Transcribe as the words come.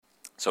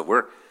So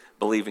we're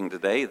believing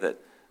today that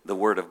the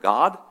Word of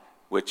God,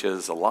 which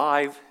is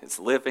alive, it's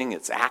living,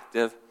 it's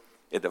active,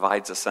 it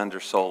divides asunder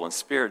soul and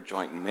spirit,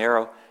 joint and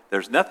marrow.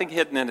 There's nothing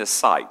hidden in his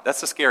sight.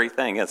 That's a scary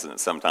thing, isn't it,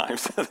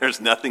 sometimes?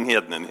 There's nothing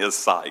hidden in his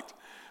sight.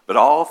 But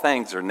all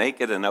things are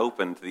naked and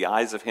open to the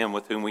eyes of him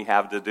with whom we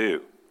have to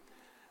do.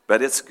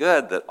 But it's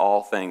good that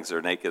all things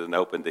are naked and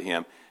open to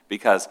him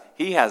because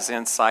he has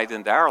insight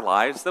into our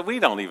lives that we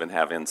don't even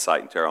have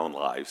insight into our own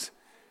lives.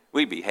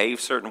 We behave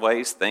certain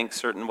ways, think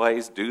certain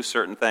ways, do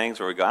certain things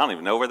where we go, I don't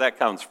even know where that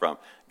comes from.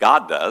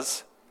 God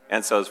does.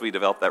 And so as we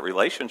develop that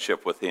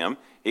relationship with him,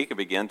 he can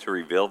begin to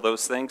reveal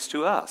those things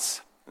to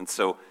us. And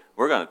so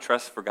we're going to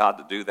trust for God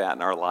to do that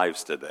in our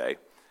lives today.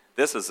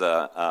 This is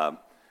a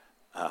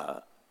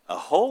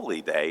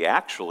holy day,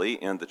 actually,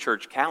 in the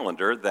church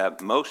calendar that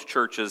most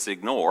churches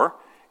ignore.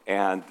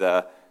 And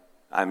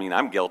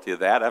I'm guilty of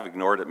that. I've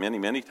ignored it many,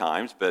 many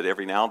times. But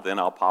every now and then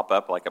I'll pop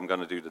up like I'm going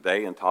to do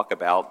today and talk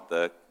about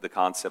the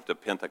concept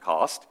of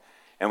Pentecost.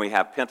 And we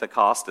have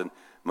Pentecost and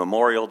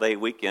Memorial Day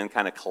weekend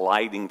kind of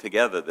colliding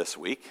together this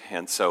week.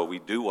 And so we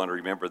do want to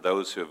remember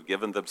those who have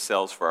given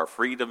themselves for our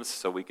freedoms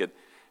so we could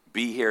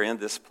be here in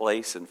this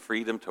place in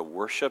freedom to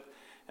worship.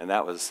 And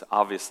that was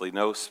obviously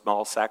no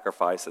small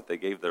sacrifice that they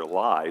gave their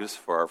lives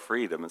for our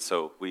freedom. And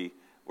so we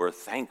were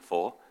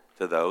thankful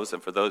to those.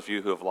 And for those of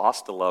you who have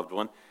lost a loved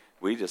one,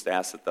 we just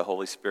ask that the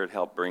Holy Spirit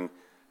help bring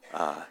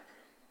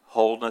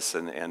wholeness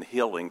and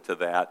healing to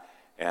that.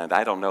 And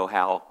I don't know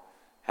how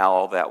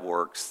all that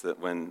works, that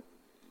when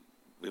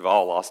we've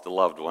all lost a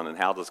loved one, and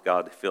how does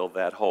God fill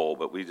that hole?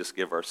 But we just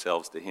give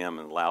ourselves to him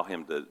and allow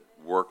him to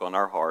work on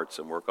our hearts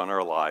and work on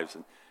our lives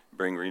and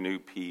bring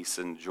renewed peace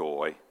and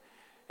joy.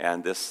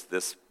 And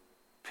this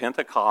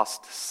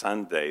Pentecost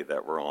Sunday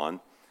that we're on,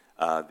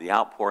 the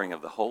outpouring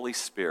of the Holy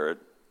Spirit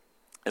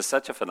is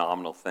such a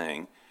phenomenal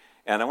thing.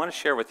 And I want to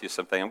share with you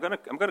something. I'm going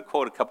to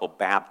quote a couple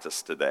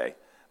Baptists today.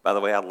 By the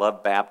way, I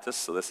love Baptists,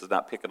 so this is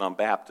not picking on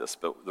Baptists.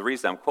 But the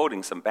reason I'm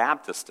quoting some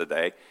Baptists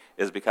today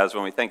is because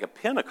when we think of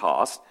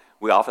Pentecost,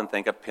 we often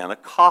think of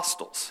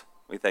Pentecostals.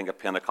 We think of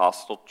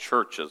Pentecostal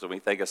churches, and we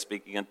think of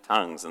speaking in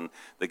tongues and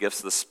the gifts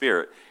of the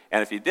Spirit.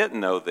 And if you didn't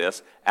know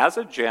this, as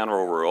a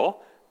general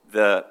rule,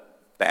 the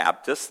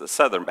Baptists, the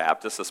Southern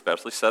Baptists,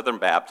 especially Southern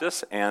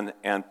Baptists, and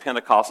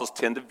Pentecostals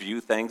tend to view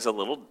things a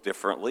little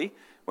differently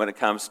when it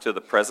comes to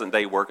the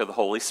present-day work of the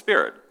Holy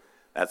Spirit.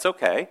 That's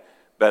okay,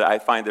 but I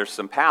find there's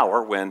some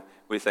power when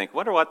we think,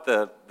 wonder what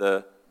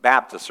the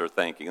Baptists are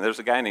thinking. There's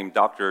a guy named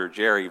Dr.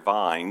 Jerry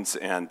Vines,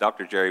 and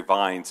Dr. Jerry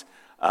Vines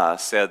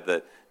said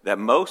that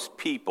most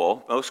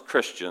people, most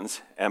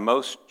Christians, and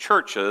most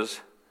churches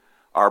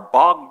are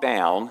bogged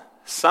down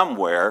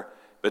somewhere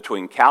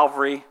between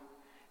Calvary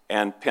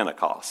and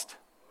Pentecost.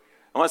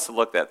 I want us to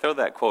look at, throw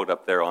that quote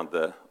up there on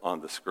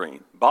the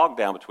screen. Bogged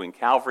down between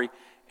Calvary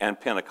and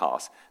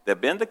Pentecost. They've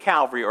been to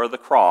Calvary or the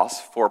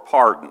cross for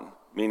pardon,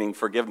 meaning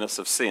forgiveness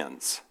of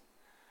sins.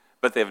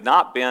 But they've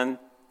not been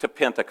to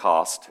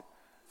Pentecost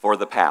for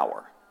the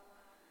power.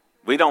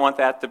 We don't want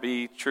that to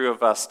be true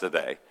of us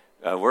today.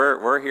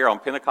 We're here on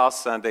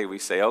Pentecost Sunday. We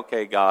say,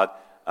 okay, God,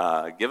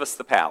 give us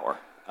the power.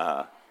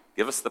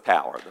 Give us the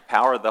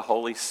power of the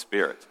Holy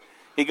Spirit.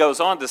 He goes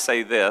on to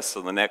say this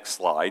on the next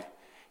slide.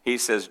 He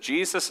says,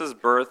 Jesus'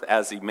 birth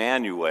as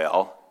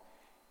Emmanuel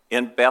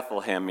in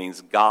Bethlehem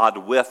means God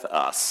with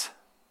us.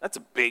 That's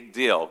a big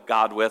deal,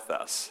 God with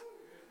us.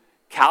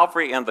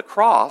 Calvary and the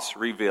cross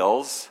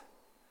reveals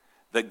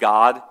that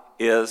God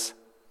is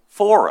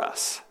for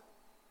us.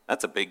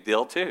 That's a big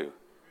deal too.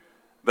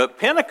 But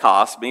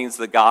Pentecost means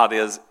that God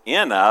is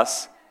in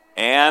us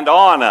and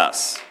on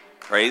us.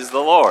 Praise the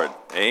Lord.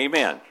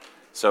 Amen.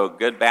 So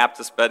good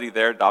Baptist buddy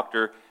there,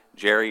 Dr.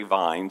 Jerry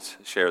Vines,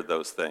 shared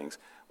those things.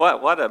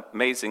 What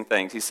amazing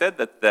things. He said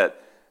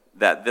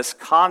that this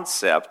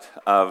concept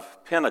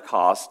of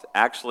Pentecost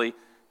actually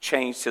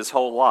changed his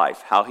whole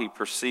life, how he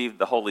perceived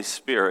the Holy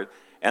Spirit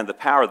and the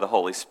power of the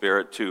Holy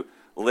Spirit to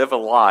live a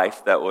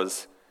life that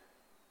was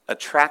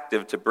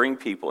attractive to bring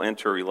people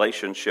into a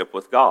relationship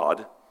with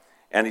God.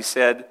 And he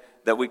said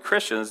that we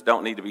Christians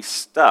don't need to be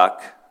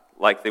stuck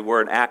like they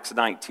were in Acts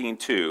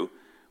 19:2,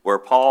 where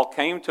Paul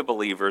came to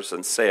believers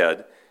and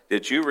said,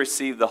 "Did you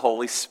receive the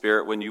Holy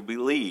Spirit when you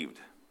believed?"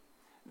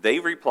 They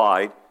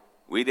replied,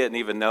 "We didn't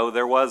even know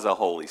there was a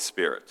Holy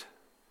Spirit."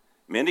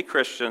 Many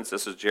Christians,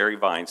 this is Jerry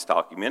Vines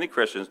talking, many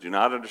Christians do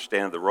not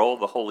understand the role of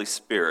the Holy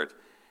Spirit,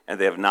 and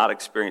they have not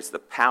experienced the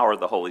power of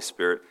the Holy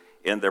Spirit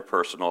in their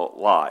personal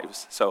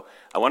lives. So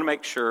I want to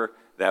make sure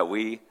that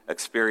we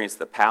experience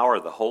the power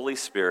of the Holy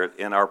Spirit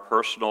in our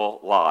personal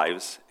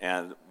lives,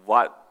 and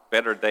what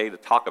better day to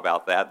talk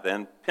about that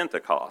than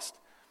Pentecost.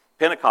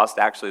 Pentecost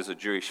actually is a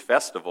Jewish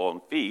festival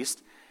and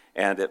feast,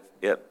 and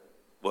it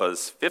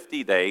was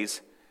 50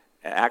 days,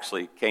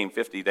 actually came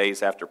 50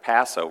 days after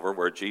Passover,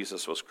 where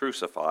Jesus was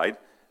crucified,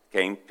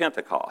 came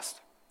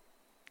Pentecost.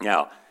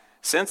 Now,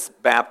 since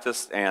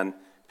Baptists and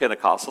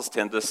Pentecostals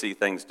tend to see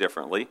things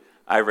differently,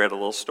 I read a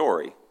little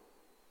story.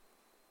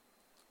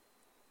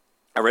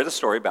 I read a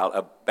story about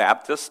a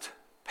Baptist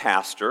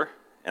pastor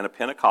and a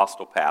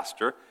Pentecostal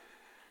pastor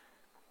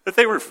But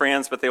they were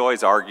friends, but they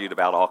always argued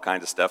about all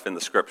kinds of stuff in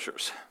the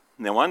scriptures.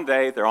 And then one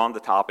day, they're on the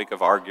topic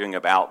of arguing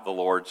about the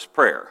Lord's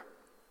Prayer.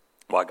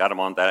 What got them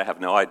on that, I have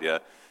no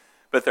idea.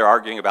 But they're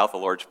arguing about the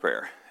Lord's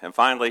Prayer. And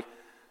finally,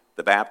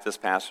 the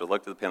Baptist pastor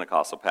looked at the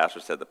Pentecostal pastor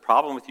and said, the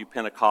problem with you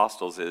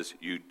Pentecostals is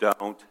you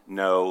don't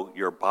know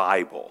your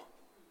Bible.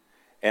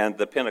 And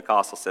the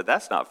Pentecostal said,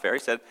 that's not fair. He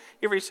said,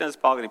 he reached in his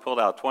pocket and he pulled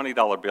out a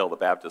 $20 bill. The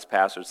Baptist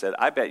pastor said,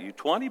 I bet you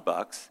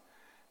 $20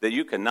 that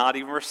you cannot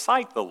even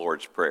recite the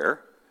Lord's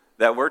Prayer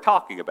that we're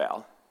talking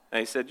about. And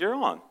he said, you're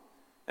on.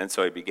 And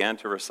so he began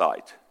to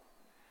recite.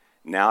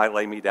 Now I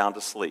lay me down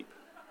to sleep.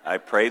 I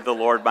prayed the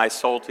Lord my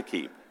soul to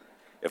keep.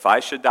 If I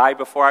should die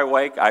before I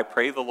wake, I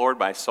pray the Lord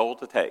my soul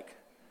to take.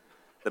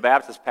 The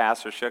Baptist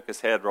pastor shook his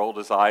head, rolled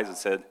his eyes, and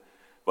said,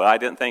 well, I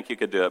didn't think you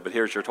could do it, but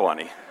here's your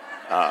 20.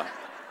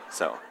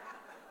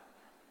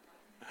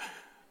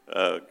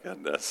 Oh,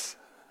 goodness.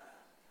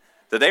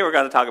 Today we're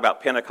going to talk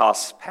about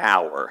Pentecost's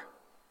power.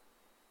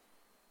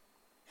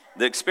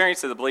 The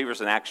experience of the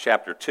believers in Acts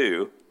chapter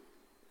 2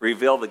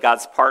 revealed that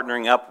God's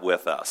partnering up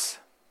with us.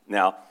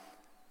 Now,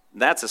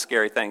 that's a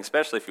scary thing,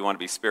 especially if you want to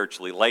be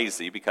spiritually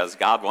lazy, because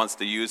God wants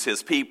to use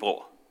his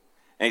people.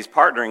 And he's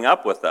partnering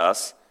up with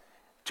us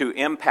to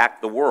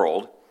impact the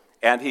world.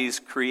 And he's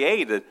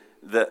created,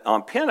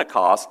 on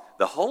Pentecost,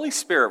 the Holy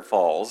Spirit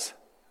falls,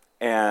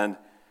 and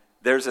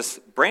there's this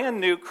brand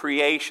new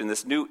creation,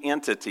 this new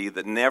entity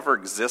that never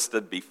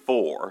existed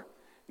before.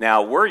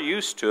 Now, we're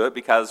used to it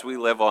because we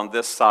live on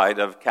this side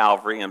of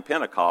Calvary and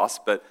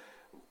Pentecost, but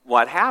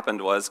what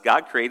happened was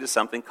God created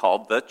something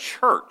called the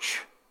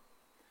church.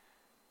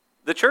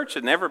 The church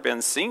had never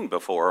been seen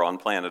before on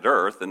planet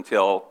Earth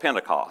until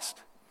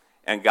Pentecost,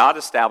 and God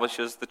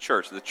establishes the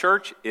church. The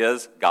church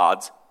is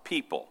God's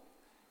people.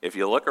 If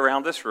you look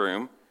around this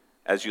room,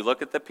 as you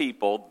look at the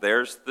people,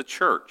 there's the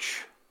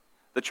church.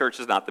 The church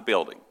is not the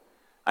building.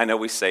 I know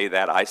we say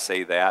that, I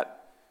say that.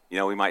 You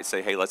know, we might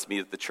say, hey, let's meet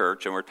at the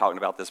church, and we're talking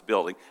about this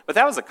building. But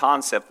that was a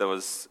concept that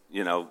was,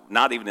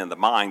 not even in the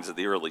minds of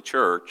the early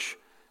church,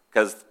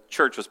 because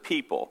church was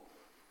people.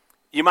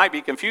 You might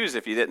be confused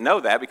if you didn't know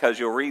that, because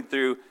you'll read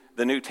through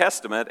the New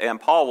Testament, and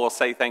Paul will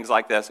say things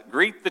like this,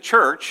 greet the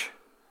church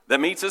that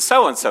meets at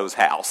so-and-so's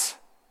house.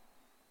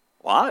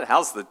 What?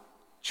 How's the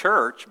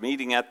church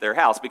meeting at their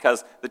house?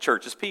 Because the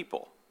church is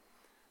people.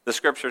 The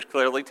scriptures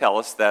clearly tell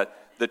us that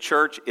the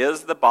church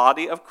is the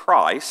body of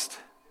Christ,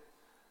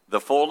 the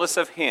fullness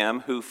of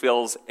him who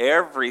fills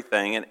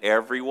everything in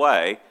every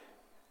way,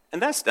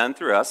 and that's done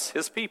through us,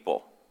 his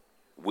people.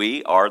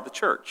 We are the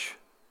church.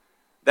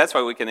 That's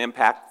why we can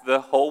impact the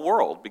whole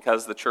world,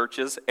 because the church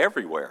is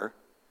everywhere,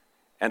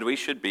 and we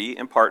should be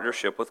in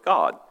partnership with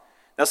God.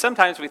 Now,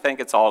 sometimes we think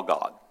it's all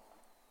God.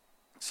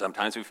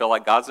 Sometimes we feel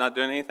like God's not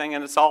doing anything,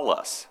 and it's all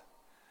us.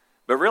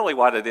 But really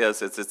what it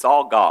is it's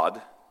all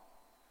God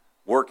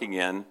working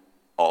in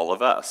all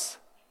of us.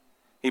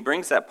 He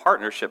brings that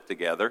partnership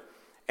together,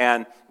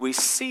 and we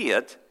see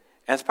it,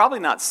 and it's probably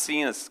not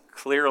seen as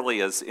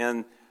clearly as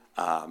in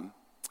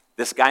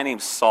this guy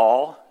named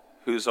Saul,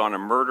 who's on a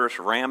murderous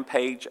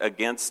rampage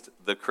against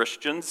the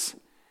Christians.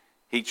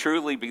 He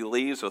truly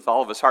believes with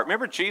all of his heart.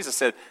 Remember, Jesus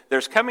said,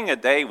 there's coming a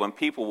day when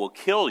people will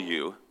kill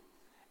you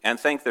and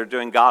think they're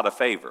doing God a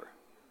favor.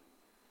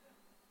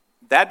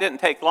 That didn't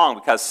take long,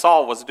 because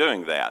Saul was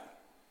doing that.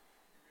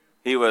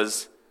 He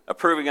was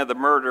approving of the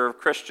murder of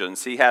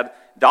Christians. He had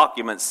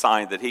documents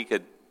signed that he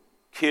could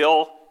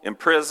kill,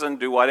 imprison,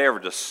 do whatever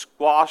to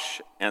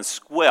squash and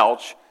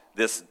squelch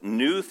this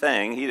new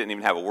thing. He didn't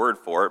even have a word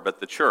for it, but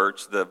the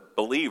church, the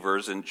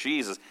believers in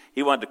Jesus,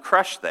 he wanted to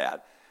crush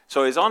that.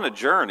 So he's on a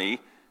journey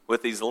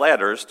with these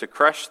letters to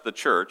crush the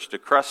church, to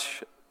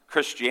crush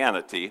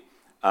Christianity.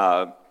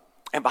 And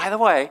by the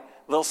way,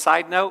 little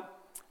side note,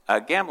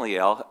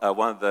 Gamaliel,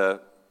 one of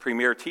the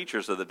premier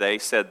teachers of the day,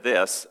 said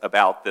this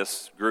about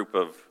this group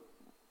of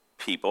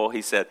people.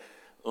 He said,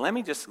 let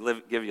me just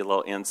give you a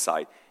little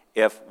insight.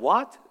 If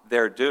what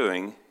they're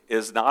doing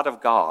is not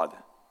of God,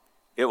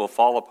 it will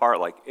fall apart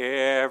like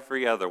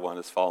every other one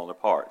has fallen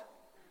apart.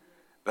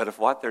 But if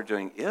what they're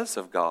doing is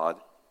of God,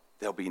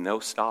 there'll be no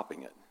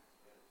stopping it.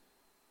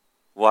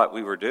 What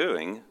we were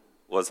doing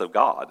was of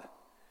God.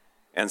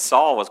 And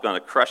Saul was going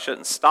to crush it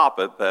and stop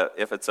it, but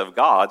if it's of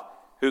God,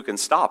 who can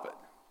stop it?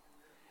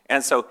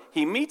 And so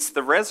he meets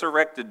the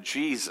resurrected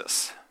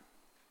Jesus.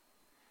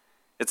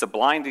 It's a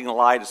blinding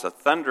light, it's a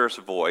thunderous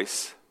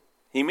voice.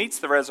 He meets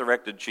the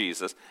resurrected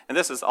Jesus, and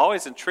this has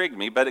always intrigued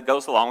me, but it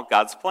goes along with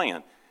God's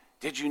plan.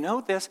 Did you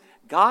know this?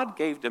 God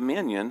gave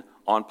dominion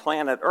on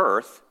planet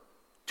Earth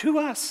to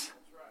us,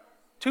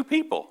 to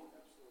people.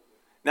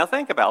 Now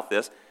think about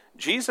this.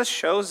 Jesus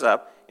shows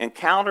up,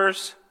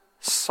 encounters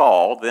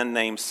Saul, then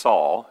named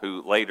Saul,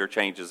 who later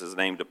changes his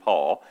name to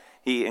Paul.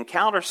 He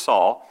encounters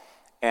Saul,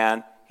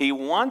 and he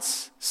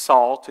wants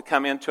Saul to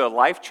come into a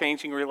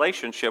life-changing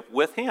relationship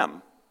with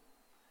him.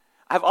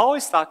 I've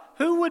always thought,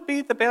 who would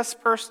be the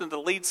best person to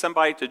lead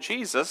somebody to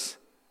Jesus?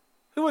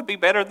 Who would be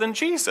better than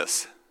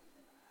Jesus?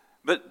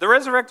 But the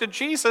resurrected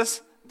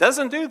Jesus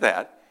doesn't do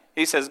that.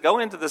 He says, go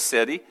into the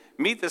city,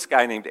 meet this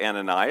guy named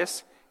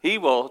Ananias. He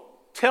will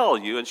tell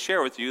you and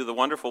share with you the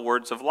wonderful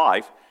words of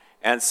life.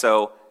 And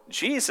so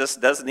Jesus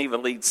doesn't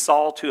even lead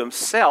Saul to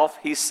himself.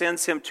 He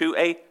sends him to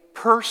a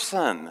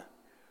person.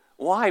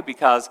 Why?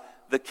 Because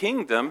the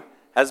kingdom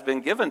has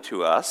been given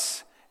to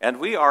us, and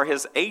we are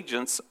his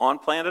agents on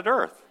planet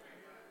Earth.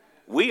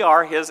 We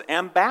are his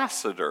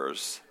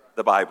ambassadors,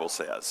 the Bible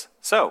says.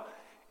 So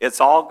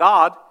it's all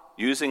God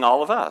using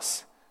all of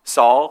us.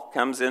 Saul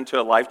comes into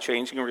a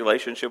life-changing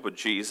relationship with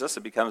Jesus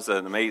and becomes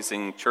an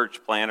amazing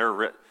church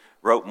planner,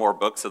 wrote more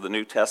books of the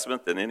New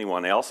Testament than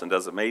anyone else, and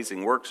does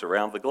amazing works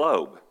around the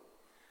globe.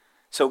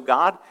 So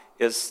God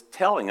is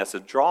telling us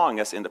and drawing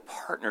us into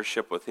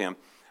partnership with him.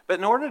 But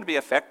in order to be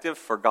effective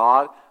for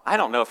God, I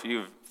don't know if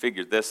you've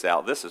figured this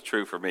out. This is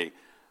true for me.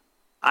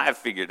 I've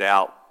figured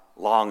out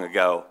long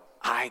ago,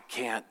 I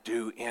can't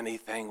do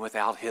anything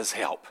without his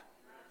help.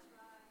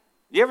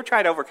 You ever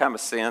try to overcome a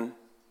sin?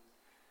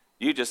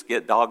 You just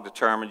get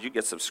dog-determined. You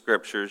get some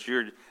scriptures.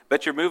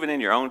 But you're moving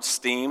in your own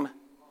steam.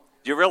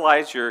 Do you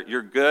realize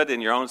you're good in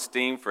your own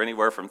steam for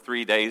anywhere from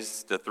 3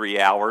 days to 3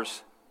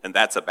 hours? And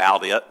that's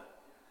about it.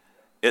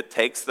 It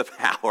takes the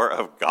power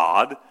of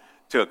God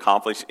to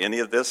accomplish any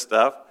of this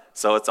stuff.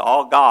 So it's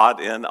all God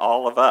in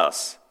all of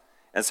us.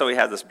 And so we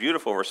have this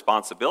beautiful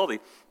responsibility,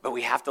 but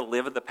we have to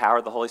live in the power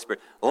of the Holy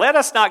Spirit. Let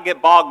us not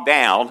get bogged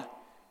down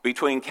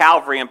between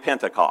Calvary and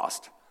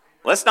Pentecost.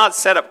 Let's not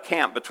set up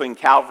camp between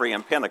Calvary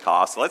and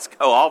Pentecost. Let's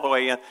go all the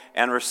way in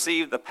and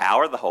receive the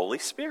power of the Holy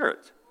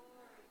Spirit.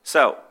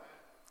 So,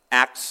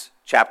 Acts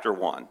chapter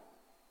 1,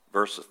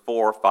 verses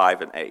 4,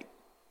 5, and 8.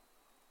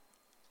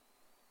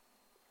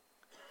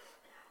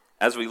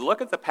 As we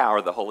look at the power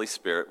of the Holy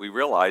Spirit, we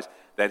realize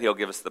that he'll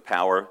give us the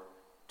power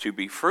to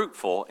be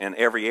fruitful in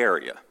every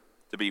area.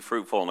 To be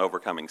fruitful in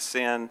overcoming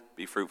sin,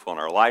 be fruitful in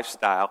our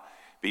lifestyle,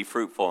 be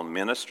fruitful in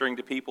ministering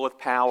to people with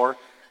power,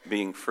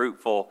 being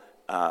fruitful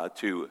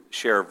to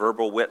share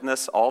verbal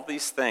witness. All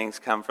these things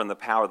come from the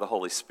power of the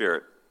Holy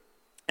Spirit.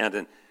 And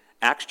in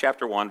Acts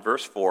chapter 1,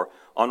 verse 4,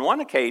 on one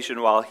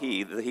occasion while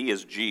he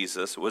is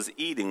Jesus, was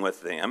eating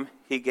with them,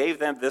 he gave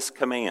them this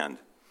command: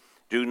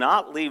 do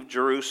not leave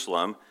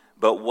Jerusalem,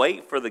 but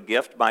wait for the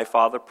gift my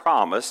Father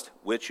promised,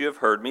 which you have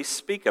heard me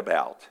speak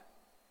about.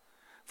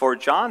 For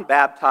John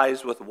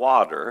baptized with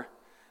water,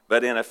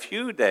 but in a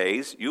few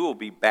days you will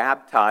be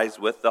baptized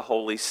with the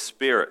Holy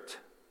Spirit.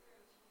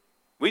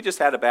 We just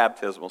had a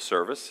baptismal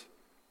service.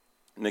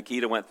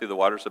 Nikita went through the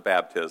waters of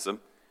baptism,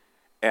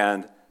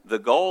 and the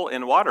goal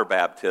in water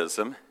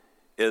baptism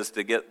is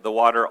to get the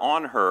water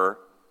on her,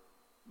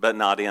 but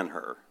not in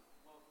her.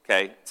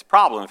 Okay? It's a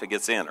problem if it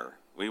gets in her.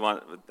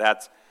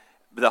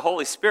 The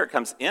Holy Spirit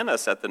comes in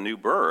us at the new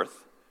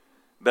birth,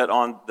 but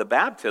on the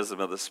baptism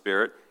of the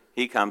Spirit,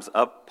 he comes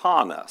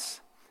upon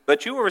us.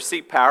 But you will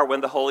receive power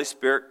when the Holy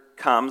Spirit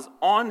comes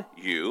on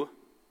you,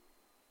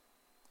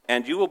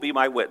 and you will be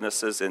my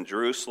witnesses in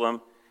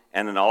Jerusalem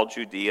and in all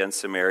Judea and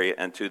Samaria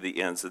and to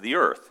the ends of the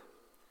earth.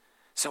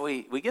 So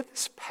we get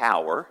this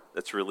power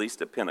that's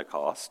released at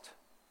Pentecost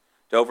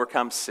to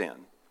overcome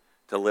sin,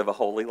 to live a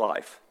holy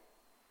life,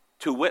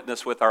 to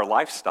witness with our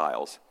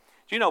lifestyles.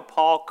 Do you know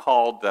Paul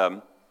called...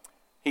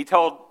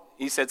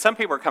 He said some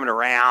people are coming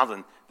around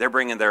and they're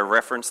bringing their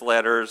reference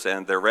letters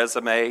and their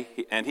resume.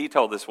 And he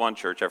told this one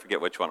church, I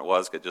forget which one it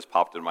was, it just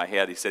popped in my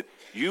head. He said,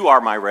 you are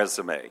my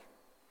resume.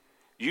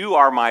 You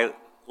are my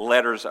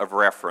letters of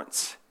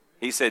reference.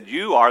 He said,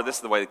 this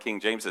is the way the King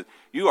James says,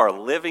 you are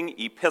living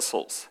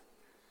epistles.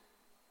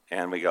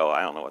 And we go,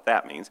 I don't know what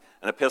that means.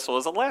 An epistle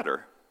is a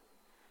letter.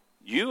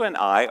 You and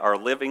I are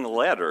living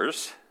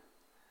letters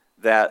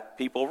that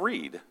people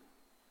read.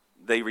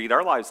 They read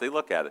our lives, they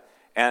look at it.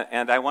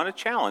 And I want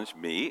to challenge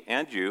me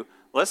and you,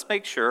 let's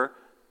make sure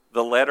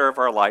the letter of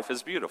our life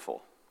is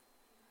beautiful.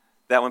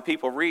 That when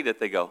people read it,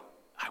 they go,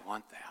 I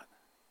want that.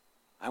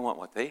 I want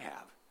what they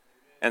have.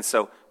 And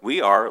so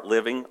we are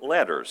living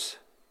letters.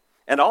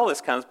 And all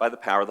this comes by the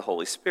power of the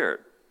Holy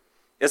Spirit.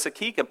 It's a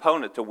key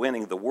component to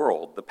winning the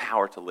world, the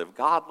power to live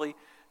godly,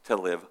 to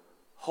live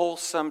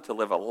wholesome, to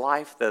live a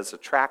life that is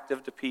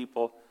attractive to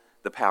people,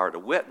 the power to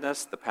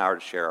witness, the power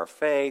to share our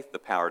faith, the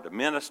power to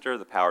minister,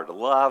 the power to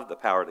love, the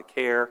power to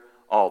care,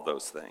 all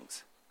those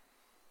things.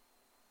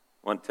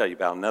 I want to tell you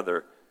about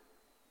another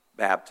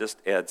Baptist,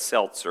 Ed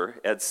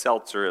Seltzer. Ed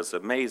Seltzer is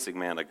an amazing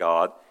man of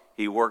God.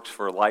 He works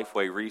for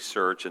Lifeway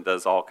Research and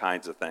does all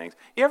kinds of things.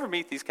 You ever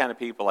meet these kind of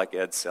people like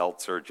Ed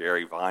Seltzer,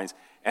 Jerry Vines,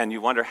 and you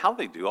wonder how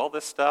they do all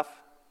this stuff?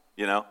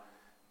 You know,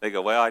 they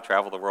go, well, I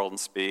travel the world and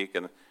speak,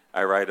 and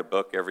I write a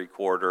book every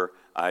quarter.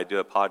 I do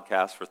a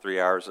podcast for 3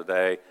 hours a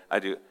day.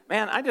 I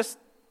just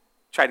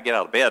try to get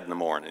out of bed in the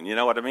morning, you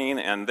know what I mean?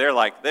 And they're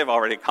like, they've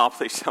already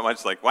accomplished so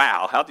much, like,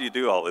 wow, how do you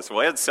do all this?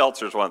 Well, Ed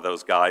Seltzer's one of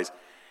those guys,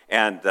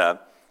 and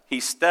he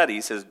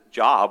studies his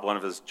job. One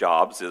of his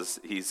jobs is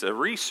he's a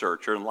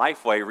researcher, and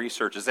Lifeway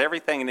researches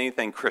everything and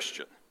anything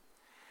Christian.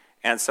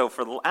 And so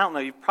I don't know,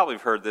 you've probably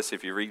heard this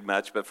if you read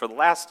much, but for the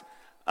last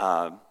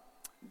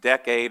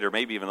decade or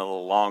maybe even a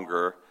little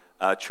longer,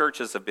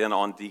 churches have been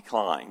on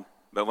decline.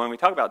 But when we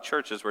talk about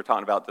churches, we're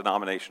talking about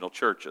denominational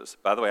churches.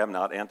 By the way, I'm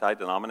not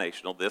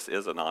anti-denominational. This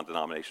is a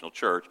non-denominational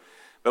church.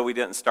 But we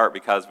didn't start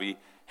because we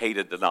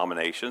hated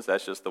denominations.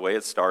 That's just the way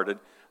it started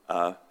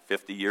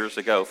 50 years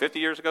ago. 50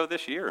 years ago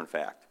this year, in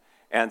fact.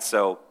 And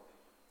so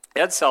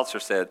Ed Seltzer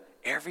said,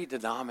 every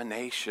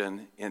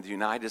denomination in the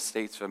United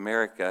States of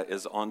America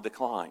is on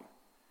decline.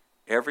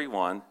 Every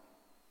one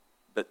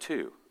but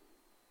two.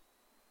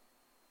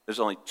 There's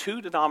only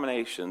two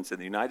denominations in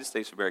the United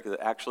States of America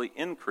that actually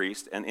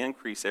increased and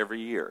increase every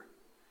year.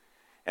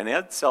 And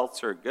Ed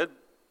Seltzer, a good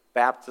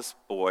Baptist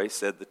boy,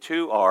 said the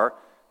two are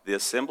the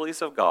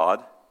Assemblies of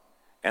God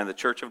and the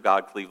Church of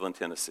God, Cleveland,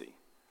 Tennessee.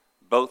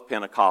 Both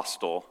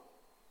Pentecostal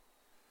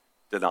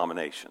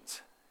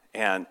denominations.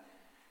 And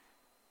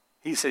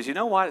he says, you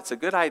know what? It's a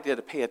good idea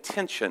to pay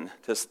attention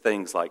to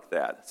things like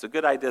that. It's a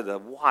good idea to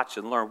watch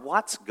and learn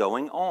what's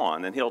going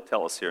on. And he'll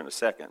tell us here in a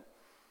second.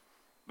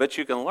 But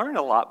you can learn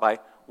a lot by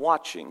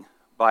watching,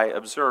 by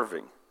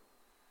observing.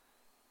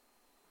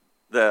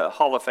 The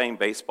Hall of Fame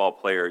baseball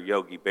player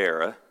Yogi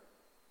Berra.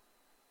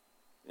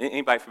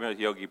 Anybody familiar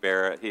with Yogi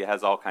Berra? He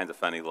has all kinds of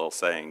funny little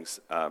sayings.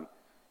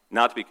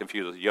 Not to be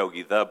confused with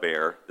Yogi the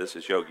Bear. This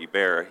is Yogi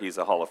Berra. He's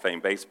a Hall of Fame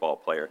baseball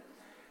player.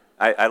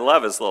 I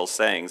love his little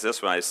sayings.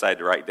 This one I decided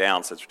to write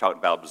down since we're talking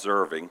about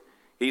observing.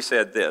 He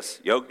said this.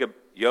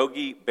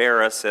 Yogi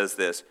Berra says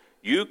this.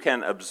 You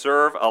can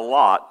observe a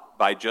lot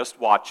by just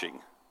watching.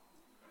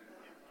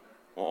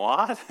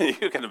 What?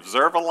 You can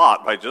observe a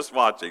lot by just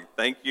watching.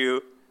 Thank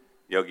you,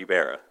 Yogi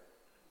Berra.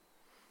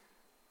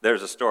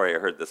 There's a story I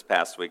heard this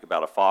past week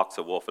about a fox,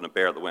 a wolf, and a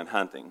bear that went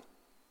hunting.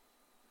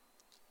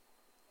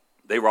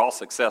 They were all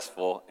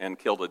successful and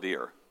killed a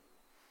deer.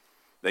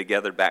 They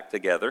gathered back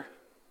together.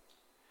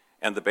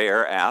 And the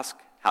bear asked,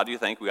 how do you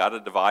think we ought to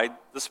divide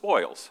the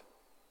spoils?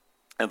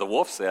 And the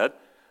wolf said,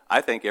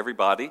 I think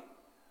everybody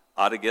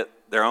ought to get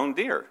their own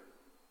deer.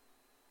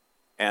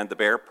 And the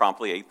bear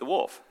promptly ate the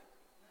wolf.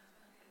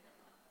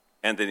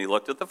 And then he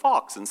looked at the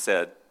fox and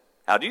said,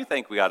 how do you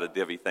think we ought to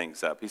divvy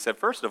things up? He said,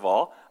 first of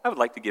all, I would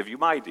like to give you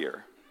my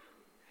deer.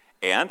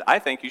 And I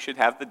think you should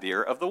have the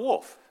deer of the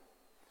wolf.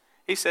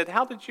 He said,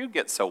 how did you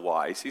get so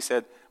wise? He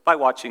said, by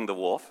watching the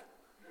wolf.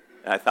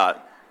 And I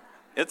thought,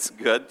 it's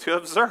good to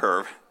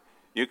observe.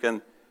 You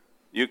can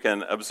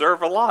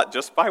observe a lot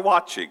just by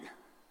watching.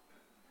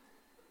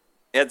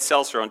 Ed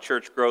Seltzer on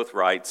Church Growth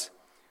writes,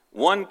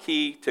 one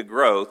key to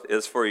growth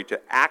is for you to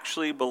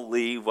actually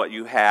believe what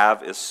you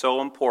have is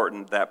so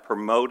important that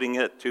promoting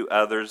it to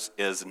others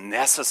is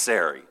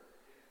necessary.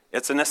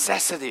 It's a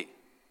necessity.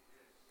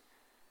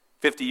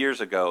 50 years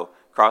ago,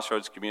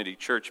 Crossroads Community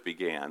Church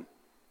began.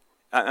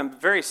 I'm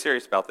very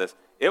serious about this.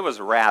 It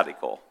was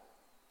radical.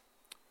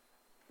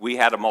 We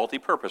had a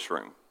multi-purpose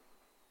room.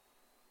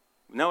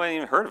 No one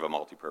even heard of a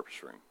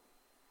multi-purpose room.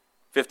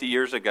 50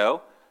 years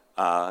ago,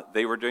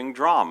 they were doing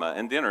drama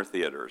and dinner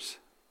theaters.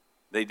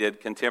 They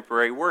did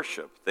contemporary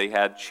worship. They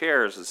had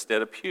chairs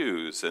instead of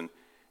pews, and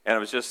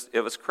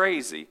it was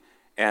crazy.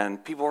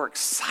 And people were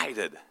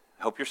excited.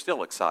 I hope you're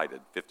still excited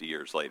 50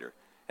 years later.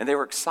 And they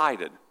were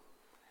excited.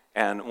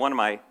 And one of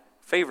my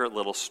favorite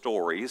little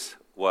stories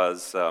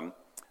was,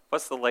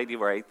 what's the lady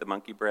where I ate the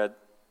monkey bread?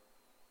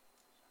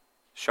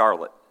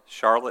 Charlotte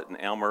and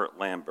Elmer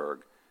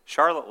Lamberg.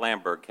 Charlotte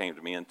Lamberg came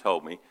to me and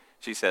told me,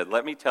 she said,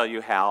 let me tell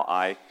you how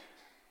I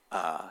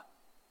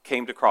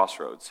came to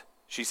Crossroads.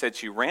 She said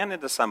she ran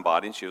into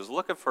somebody and she was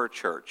looking for a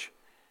church.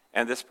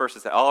 And this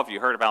person said, have you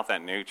heard about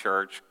that new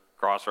church,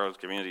 Crossroads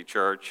Community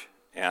Church?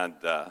 And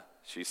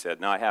she said,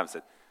 no, I haven't. I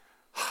said,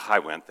 I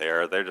went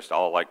there. They're just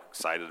all like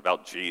excited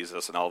about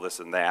Jesus and all this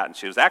and that. And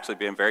she was actually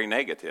being very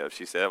negative.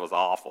 She said it was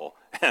awful.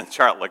 And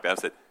Charlotte looked at her and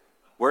said,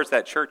 where's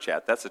that church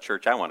at? That's the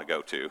church I want to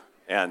go to.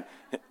 And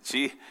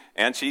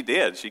she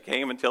did. She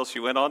came until she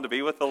went on to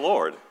be with the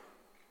Lord.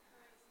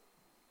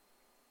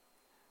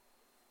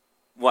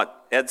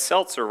 What Ed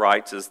Seltzer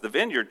writes is the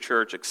Vineyard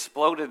Church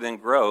exploded in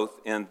growth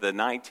in the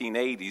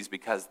 1980s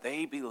because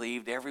they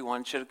believed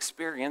everyone should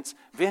experience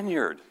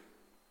Vineyard.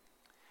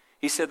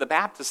 He said the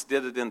Baptists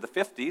did it in the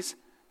 50s.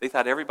 They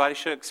thought everybody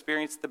should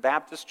experience the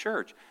Baptist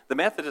church. The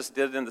Methodists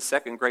did it in the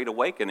Second Great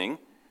Awakening,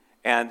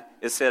 and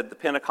it said the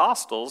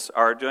Pentecostals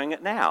are doing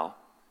it now.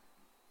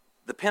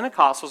 The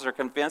Pentecostals are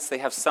convinced they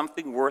have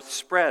something worth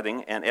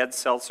spreading, and Ed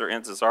Seltzer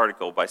ends his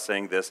article by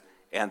saying this,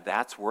 and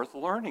that's worth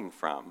learning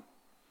from.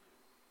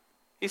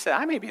 He said,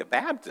 I may be a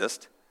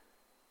Baptist,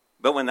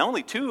 but when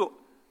only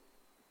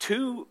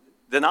two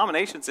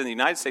denominations in the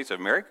United States of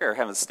America are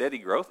having steady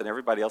growth and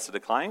everybody else is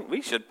declining,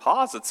 we should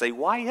pause and say,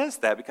 why is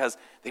that? Because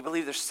they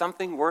believe there's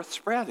something worth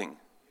spreading.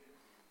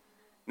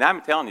 Now,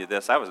 I'm telling you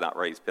this, I was not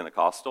raised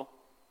Pentecostal.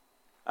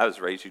 I was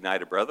raised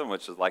United Brethren,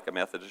 which is like a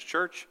Methodist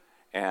church.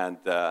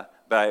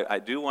 But I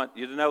do want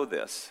you to know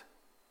this.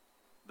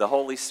 The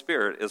Holy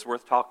Spirit is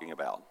worth talking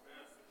about.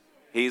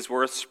 He's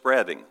worth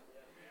spreading.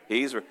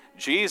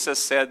 Jesus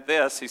said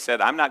this. He said,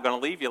 I'm not going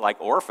to leave you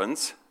like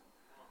orphans.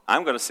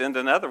 I'm going to send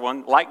another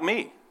one like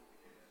me,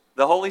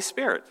 the Holy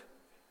Spirit.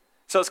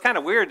 So it's kind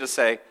of weird to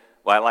say,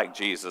 well, I like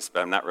Jesus,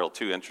 but I'm not real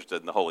too interested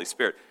in the Holy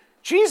Spirit.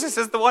 Jesus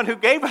is the one who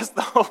gave us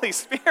the Holy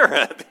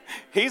Spirit.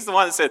 He's the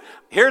one that said,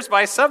 here's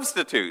my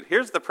substitute.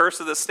 Here's the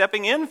person that's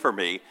stepping in for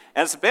me.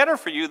 And it's better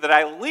for you that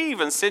I leave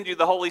and send you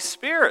the Holy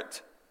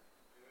Spirit.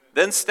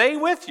 then stay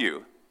with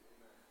you.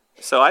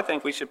 So I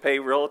think we should pay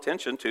real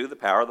attention to the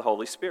power of the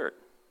Holy Spirit.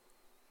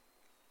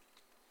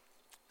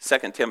 2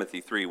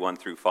 Timothy 3, 1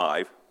 through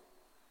 5.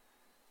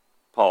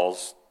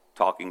 Paul's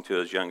talking to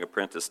his young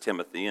apprentice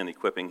Timothy and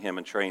equipping him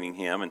and training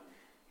him. And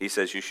he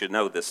says, you should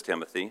know this,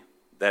 Timothy,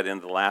 that in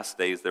the last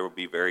days there will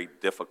be very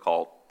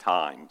difficult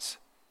times.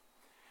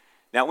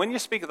 Now, when you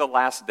speak of the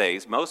last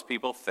days, most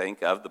people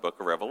think of the book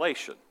of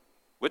Revelation,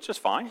 which is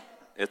fine.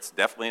 It's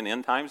definitely an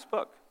end times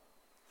book.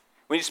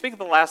 When you speak of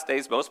the last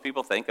days, most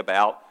people think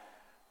about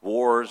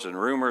wars and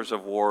rumors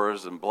of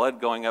wars and blood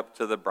going up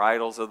to the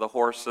bridles of the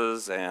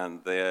horses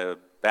and the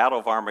battle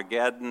of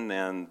Armageddon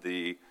and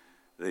the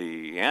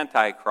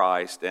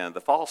Antichrist and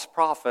the false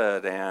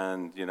prophet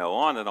and,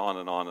 on and on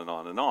and on and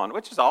on and on,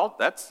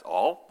 that's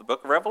all the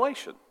book of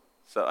Revelation.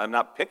 So I'm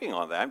not picking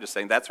on that. I'm just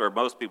saying that's where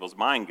most people's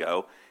mind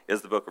go,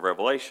 is the book of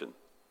Revelation.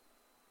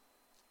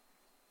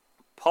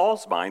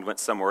 Paul's mind went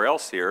somewhere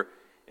else here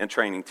in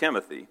training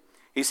Timothy.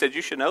 He said,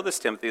 you should know this,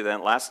 Timothy, that in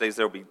the last days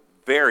there will be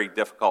very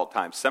difficult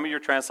times. Some of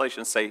your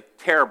translations say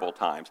terrible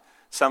times.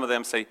 Some of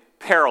them say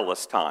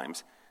perilous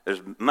times.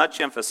 There's much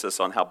emphasis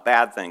on how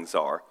bad things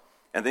are.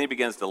 And then he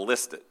begins to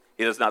list it.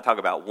 He does not talk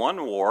about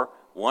one war,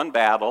 one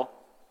battle,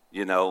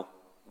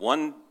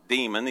 one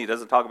demon. He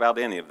doesn't talk about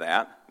any of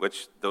that,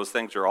 which those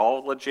things are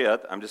all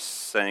legit. I'm just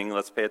saying,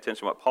 let's pay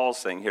attention to what Paul's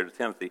saying here to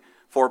Timothy.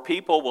 For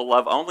people will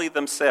love only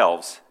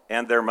themselves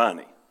and their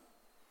money.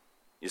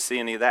 You see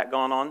any of that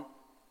going on?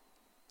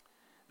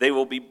 They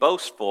will be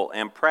boastful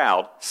and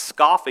proud,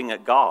 scoffing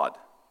at God,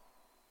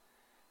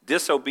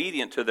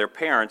 disobedient to their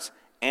parents,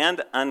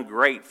 and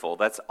ungrateful.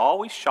 That's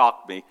always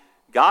shocked me.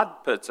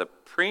 God puts a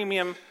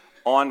premium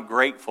on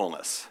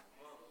gratefulness.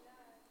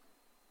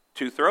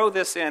 To throw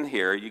this in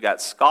here, you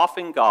got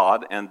scoffing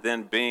God and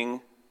then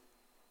being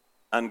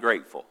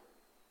ungrateful.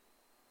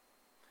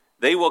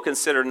 They will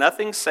consider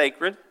nothing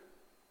sacred.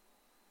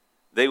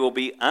 They will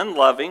be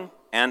unloving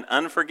and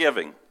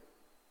unforgiving.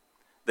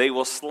 They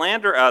will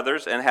slander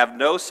others and have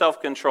no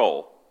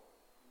self-control.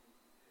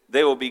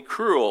 They will be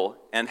cruel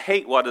and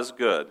hate what is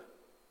good.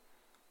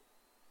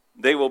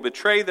 They will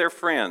betray their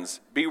friends,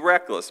 be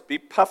reckless, be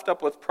puffed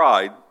up with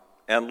pride,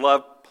 and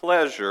love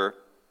pleasure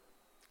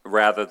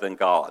rather than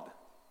God.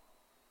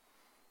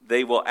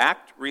 They will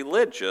act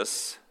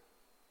religious.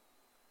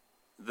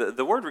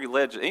 The word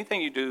religious,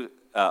 anything you do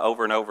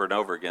over and over and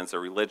over again is a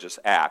religious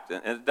act.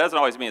 And it doesn't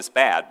always mean it's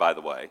bad, by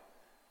the way.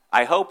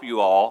 I hope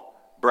you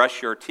all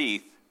brush your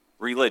teeth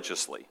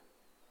religiously.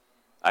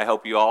 I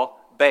hope you all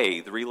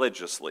bathe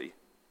religiously.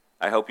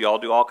 I hope you all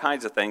do all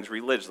kinds of things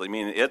religiously,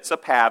 meaning it's a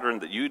pattern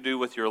that you do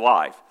with your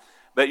life.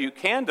 But you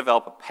can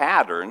develop a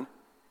pattern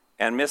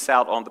and miss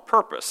out on the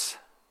purpose.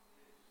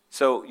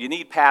 So you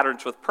need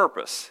patterns with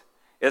purpose.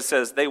 It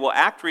says they will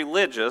act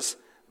religious,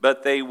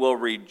 but they will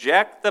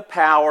reject the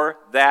power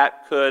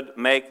that could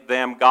make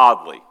them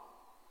godly.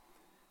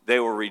 They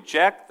will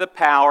reject the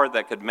power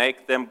that could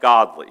make them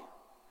godly.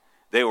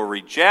 They will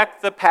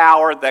reject the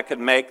power that could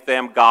make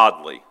them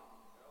godly.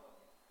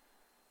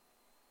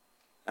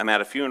 I'm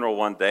at a funeral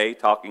one day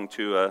talking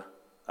to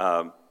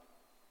a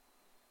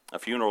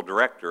funeral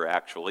director,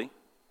 actually.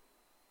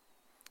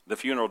 The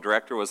funeral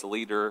director was a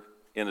leader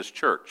in his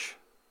church.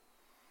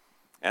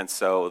 And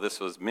so this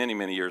was many,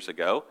 many years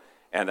ago,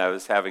 and I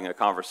was having a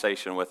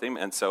conversation with him,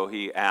 and so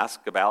he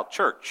asked about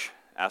church,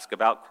 asked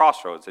about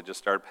Crossroads. I just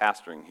started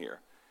pastoring here.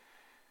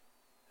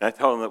 And I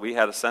told him that we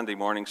had a Sunday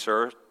morning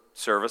service,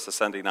 a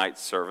Sunday night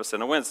service,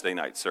 and a Wednesday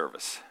night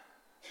service.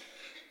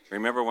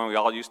 Remember when we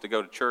all used to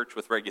go to church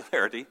with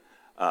regularity?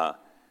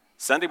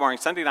 Sunday morning,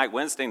 Sunday night,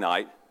 Wednesday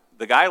night,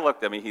 the guy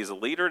looked at me. He's a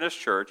leader in his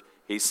church.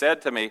 He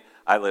said to me,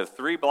 I live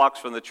 3 blocks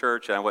from the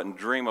church, and I wouldn't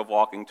dream of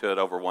walking to it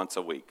over once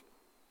a week.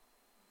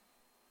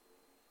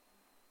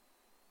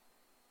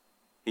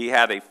 He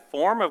had a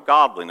form of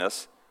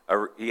godliness,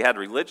 he had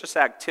religious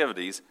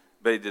activities,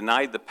 but he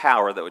denied the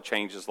power that would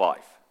change his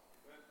life.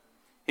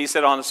 He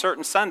said on a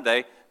certain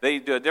Sunday, they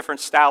do a different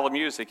style of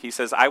music. He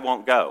says, I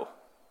won't go.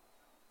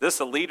 This is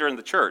a leader in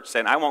the church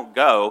saying, I won't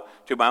go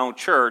to my own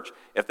church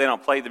if they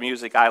don't play the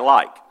music I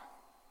like.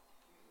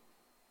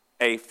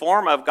 A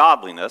form of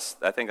godliness,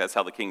 I think that's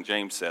how the King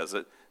James says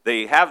it,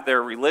 they have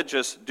their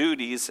religious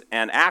duties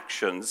and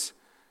actions,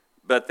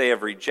 but they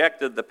have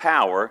rejected the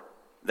power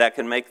that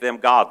can make them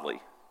godly.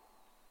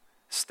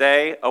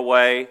 Stay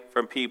away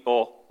from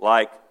people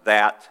like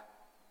that!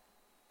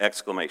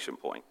 Exclamation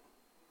point.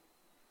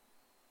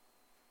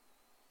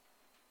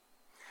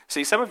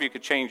 See, some of you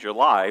could change your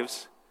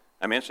lives.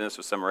 I mention this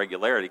with some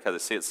regularity because I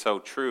see it's so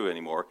true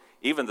anymore.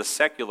 Even the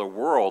secular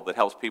world that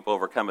helps people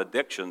overcome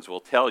addictions will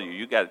tell you,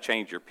 you got to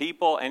change your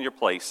people and your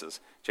places.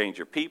 Change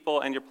your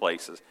people and your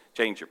places.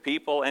 Change your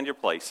people and your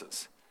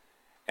places.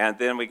 And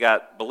then we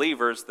got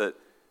believers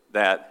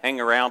that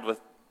hang around with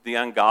the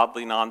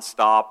ungodly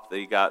nonstop.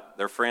 They got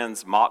their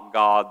friends mock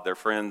God. Their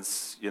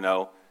friends,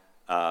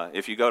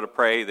 if you go to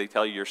pray, they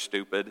tell you you're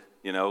stupid.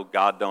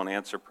 God don't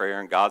answer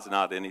prayer and God's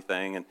not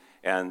anything.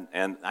 And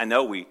I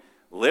know we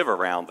live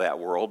around that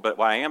world, but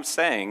what I am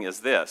saying is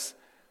this.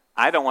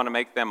 I don't want to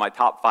make them my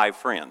top 5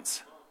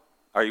 friends.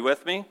 Are you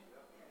with me?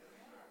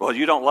 Well,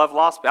 you don't love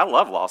lost people. I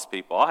love lost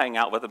people. I'll hang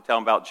out with them, tell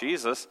them about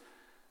Jesus.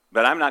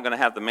 But I'm not going to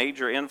have the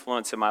major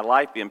influence in my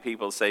life being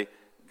people who say,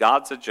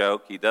 God's a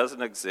joke. He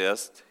doesn't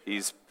exist.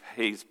 He's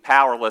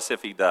powerless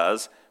if he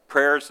does.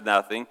 Prayer's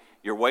nothing.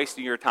 You're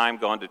wasting your time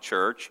going to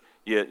church.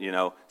 You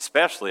know,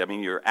 especially,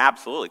 you're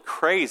absolutely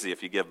crazy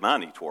if you give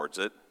money towards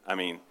it.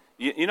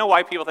 You know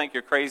why people think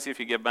you're crazy if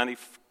you give money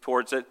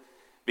towards it?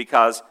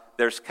 Because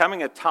there's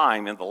coming a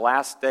time in the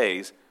last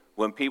days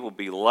when people will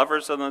be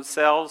lovers of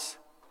themselves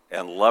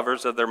and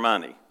lovers of their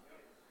money.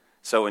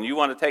 So when you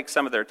want to take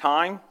some of their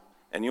time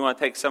and you want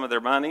to take some of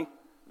their money,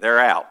 they're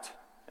out.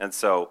 And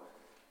so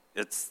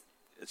it's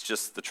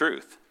just the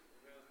truth.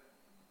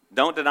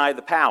 Don't deny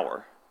the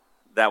power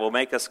that will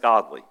make us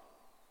godly.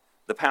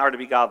 The power to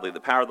be godly, the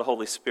power of the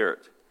Holy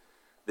Spirit,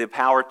 the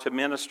power to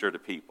minister to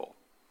people.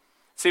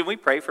 See, we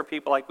pray for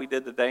people like we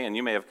did today, and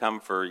you may have come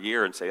for a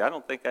year and say, I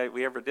don't think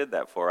we ever did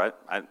that for.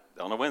 I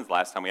don't know when's the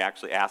last time we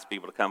actually asked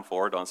people to come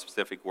forward on a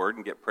specific word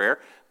and get prayer.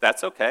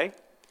 That's okay.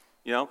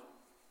 You know,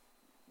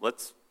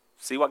 let's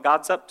see what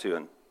God's up to.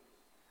 And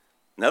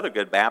another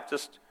good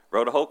Baptist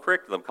wrote a whole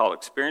curriculum called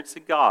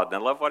Experiencing God. And I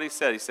love what he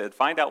said. He said,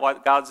 find out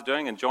what God's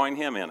doing and join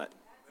him in it.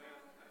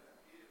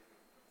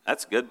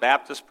 That's good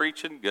Baptist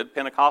preaching, good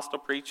Pentecostal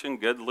preaching,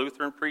 good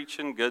Lutheran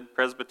preaching, good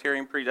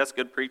Presbyterian preaching. That's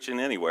good preaching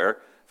anywhere.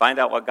 Find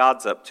out what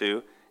God's up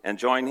to and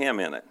join him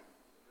in it.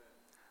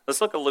 Let's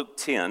look at Luke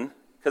 10,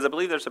 because I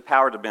believe there's a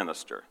power to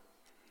minister.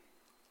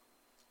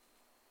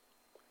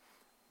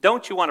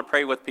 Don't you want to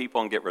pray with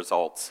people and get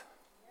results?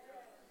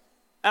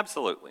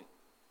 Absolutely.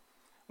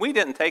 We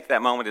didn't take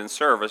that moment in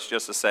service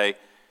just to say,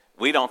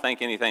 we don't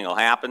think anything will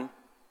happen.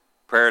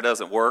 Prayer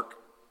doesn't work,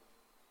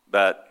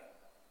 but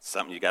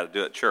something you got to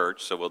do at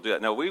church, so we'll do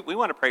it. No, we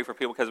want to pray for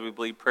people because we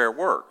believe prayer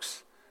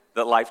works,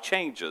 that life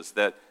changes,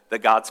 that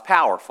God's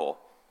powerful.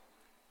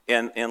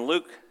 In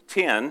Luke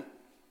 10,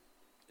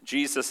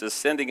 Jesus is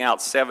sending out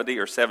 70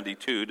 or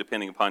 72,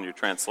 depending upon your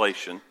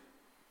translation.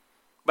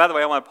 By the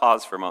way, I want to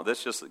pause for a moment.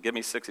 This just give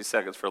me 60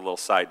 seconds for a little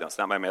side note. It's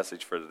not my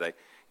message for today.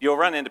 You'll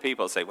run into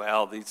people that say,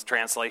 well, these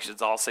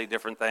translations all say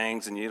different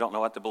things, and you don't know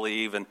what to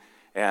believe, and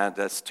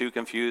it's too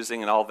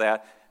confusing and all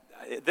that.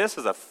 This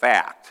is a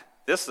fact.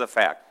 This is a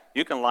fact.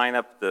 You can line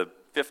up the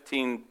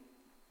 15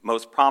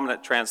 most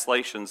prominent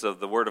translations of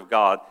the Word of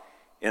God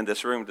in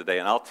this room today,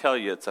 and I'll tell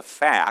you it's a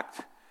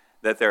fact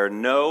that there are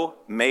no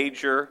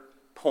major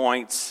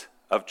points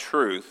of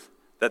truth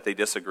that they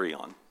disagree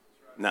on.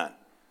 None.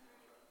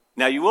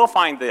 Now, you will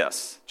find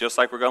this, just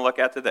like we're going to look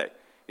at today.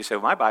 You say,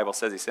 well, my Bible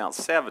says he sent out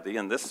 70,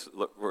 and this,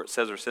 look, where it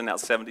says we're sending out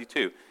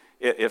 72.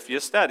 If you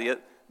study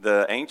it,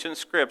 the ancient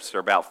scripts are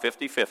about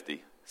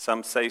 50-50.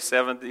 Some say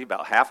 70,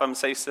 about half of them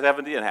say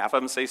 70, and half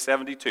of them say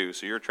 72.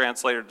 So your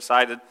translator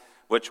decided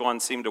which one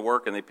seemed to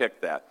work, and they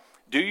picked that.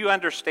 Do you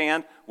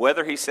understand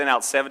whether he sent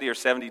out 70 or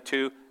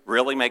 72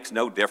 really makes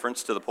no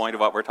difference to the point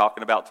of what we're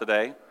talking about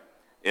today?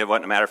 It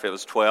wouldn't matter if it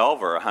was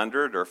 12 or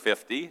 100 or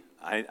 50.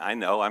 I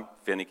know I'm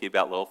finicky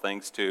about little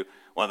things too.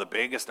 One of the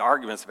biggest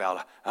arguments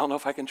about, I don't know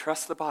if I can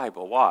trust the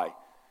Bible. Why?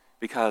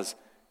 Because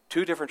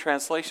two different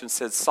translations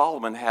said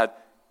Solomon had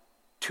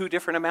two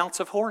different amounts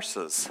of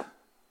horses.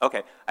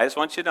 Okay, I just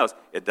want you to know,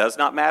 it does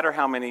not matter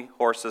how many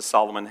horses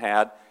Solomon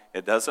had.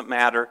 It doesn't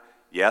matter.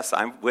 Yes,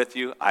 I'm with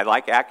you. I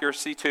like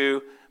accuracy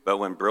too, but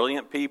when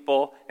brilliant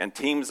people and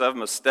teams of them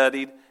have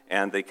studied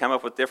and they come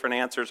up with different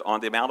answers on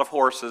the amount of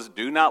horses,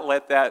 do not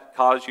let that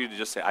cause you to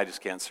just say, I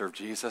just can't serve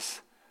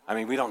Jesus.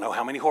 We don't know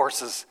how many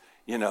horses,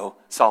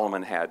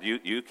 Solomon had.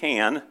 You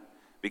can,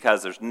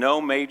 because there's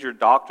no major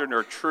doctrine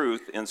or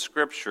truth in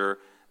Scripture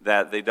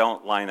that they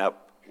don't line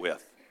up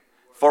with.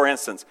 For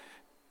instance,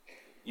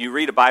 you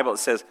read a Bible that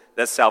says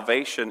that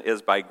salvation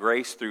is by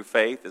grace through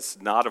faith.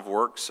 It's not of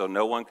works, so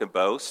no one can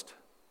boast.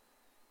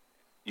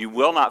 You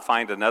will not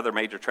find another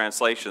major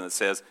translation that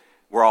says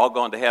we're all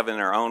going to heaven in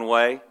our own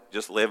way.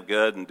 Just live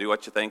good and do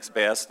what you think's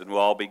best and we'll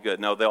all be good.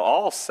 No, they'll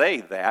all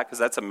say that because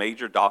that's a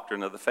major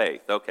doctrine of the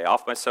faith. Okay,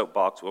 off my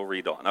soapbox, we'll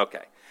read on.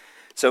 Okay.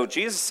 So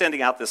Jesus is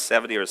sending out this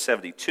 70 or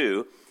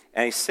 72,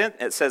 and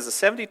it says the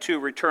 72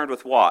 returned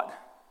with what?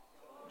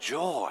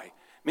 Joy.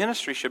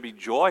 Ministry should be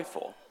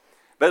joyful,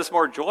 but it's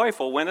more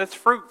joyful when it's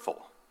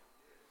fruitful.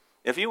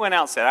 If you went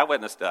out and said, I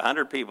witnessed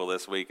 100 people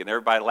this week and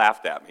everybody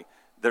laughed at me,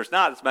 there's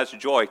not as much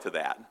joy to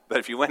that. But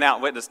if you went out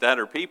and witnessed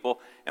 100 people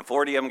and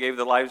 40 of them gave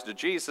their lives to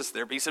Jesus,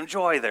 there'd be some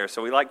joy there.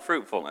 So we like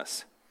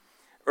fruitfulness.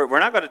 We're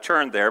not going to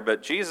turn there,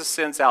 but Jesus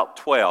sends out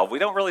 12. We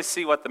don't really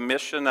see what the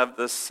mission of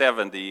the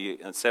 70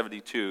 and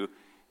 72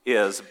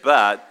 is,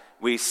 but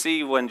we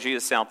see when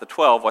Jesus sent out the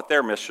 12 what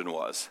their mission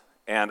was.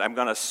 And I'm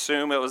going to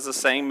assume it was the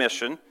same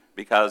mission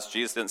because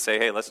Jesus didn't say,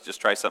 hey, let's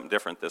just try something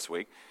different this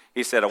week.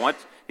 He said,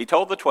 he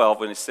told the 12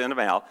 when he sent them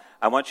out,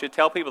 I want you to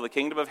tell people the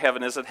kingdom of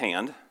heaven is at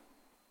hand.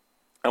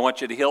 I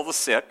want you to heal the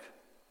sick.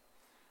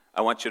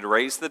 I want you to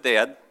raise the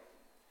dead.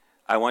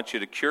 I want you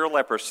to cure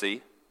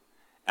leprosy.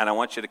 And I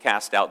want you to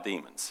cast out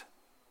demons.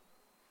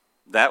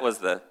 That was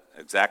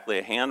exactly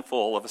a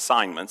handful of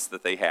assignments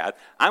that they had.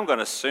 I'm going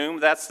to assume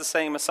that's the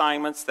same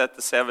assignments that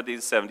the 70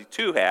 to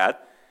 72 had.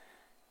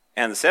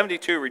 And the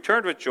 72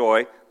 returned with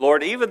joy.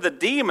 Lord, even the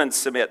demons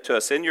submit to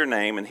us in your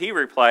name. And he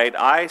replied,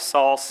 I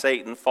saw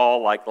Satan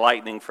fall like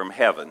lightning from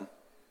heaven.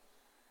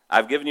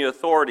 I've given you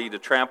authority to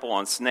trample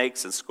on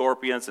snakes and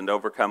scorpions and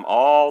overcome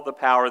all the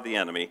power of the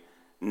enemy.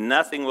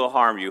 Nothing will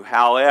harm you.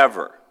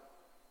 However,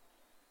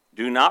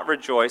 do not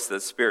rejoice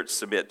that spirits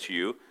submit to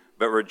you,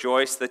 but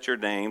rejoice that your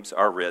names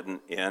are written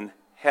in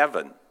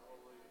heaven.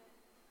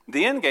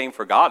 The end game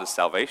for God is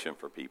salvation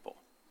for people.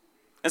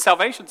 And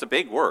salvation's a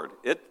big word.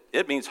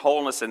 It means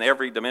wholeness in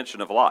every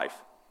dimension of life.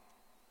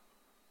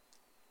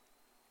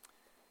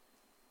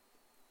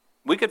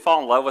 We could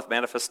fall in love with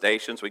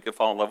manifestations. We could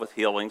fall in love with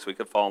healings. We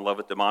could fall in love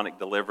with demonic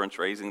deliverance,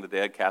 raising the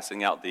dead,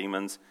 casting out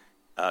demons,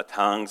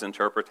 tongues,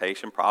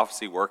 interpretation,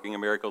 prophecy, working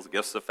of miracles,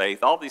 gifts of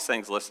faith, all these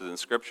things listed in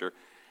Scripture.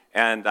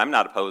 And I'm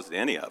not opposed to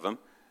any of them.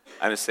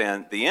 I'm just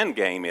saying the end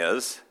game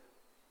is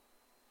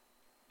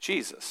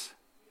Jesus,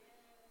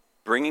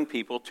 bringing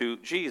people to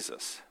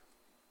Jesus.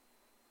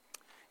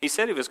 He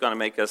said he was going to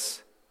make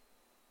us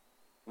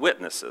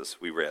witnesses,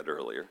 we read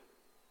earlier.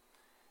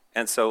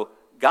 And so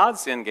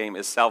God's end game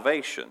is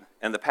salvation.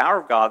 And the power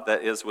of God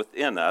that is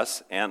within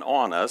us and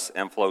on us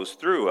and flows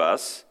through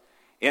us,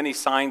 any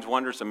signs,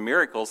 wonders, and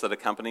miracles that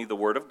accompany the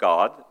Word of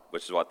God,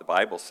 which is what the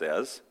Bible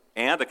says,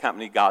 and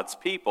accompany God's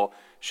people,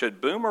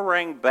 should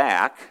boomerang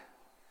back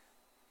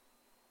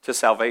to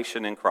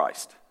salvation in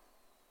Christ.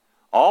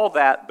 All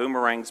that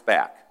boomerangs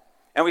back.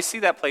 And we see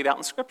that played out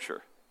in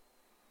Scripture.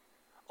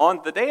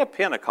 On the day of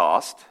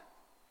Pentecost,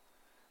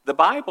 the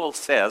Bible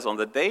says on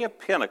the day of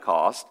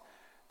Pentecost,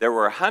 there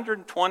were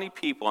 120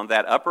 people in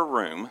that upper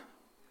room,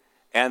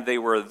 and they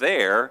were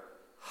there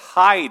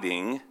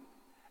hiding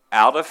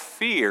out of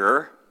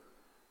fear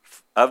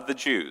of the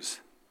Jews.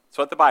 That's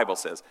what the Bible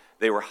says.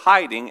 They were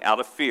hiding out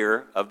of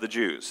fear of the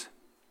Jews.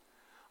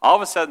 All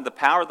of a sudden, the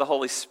power of the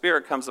Holy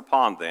Spirit comes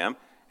upon them,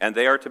 and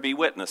they are to be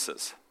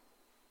witnesses.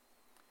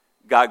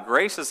 God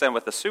graces them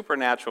with a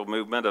supernatural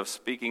movement of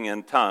speaking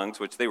in tongues,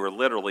 which they were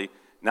literally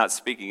not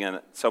speaking in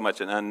so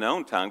much an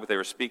unknown tongue, but they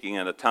were speaking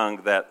in a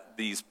tongue that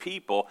these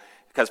people,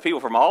 because people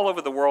from all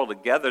over the world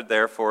had gathered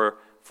there for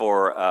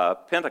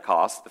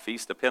Pentecost, the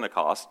Feast of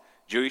Pentecost,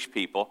 Jewish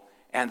people,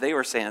 and they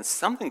were saying,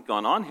 something's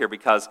going on here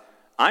because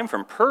I'm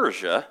from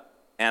Persia,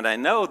 and I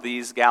know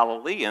these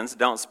Galileans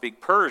don't speak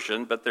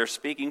Persian, but they're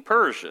speaking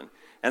Persian.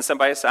 And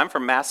somebody said, I'm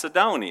from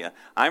Macedonia.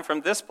 I'm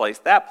from this place,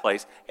 that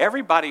place.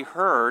 Everybody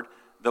heard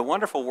the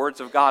wonderful words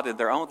of God in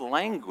their own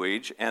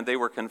language, and they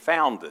were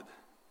confounded.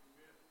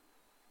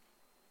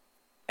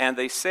 And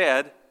they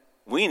said,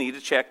 we need to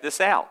check this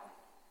out.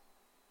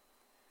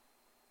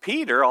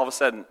 Peter, all of a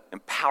sudden,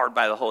 empowered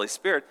by the Holy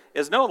Spirit,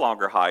 is no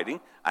longer hiding.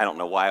 I don't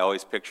know why I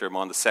always picture him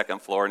on the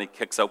second floor, and he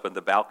kicks open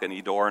the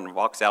balcony door and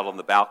walks out on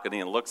the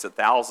balcony and looks at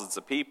thousands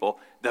of people,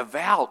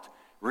 devout,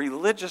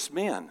 religious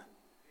men.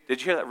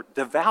 Did you hear that?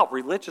 Devout,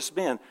 religious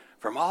men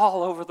from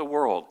all over the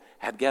world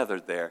had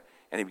gathered there,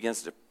 and he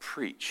begins to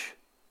preach.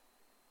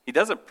 He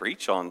doesn't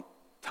preach on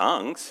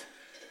tongues.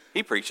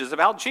 He preaches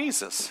about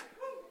Jesus.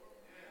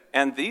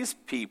 And these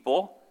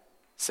people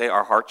say,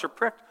 our hearts are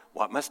pricked.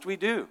 What must we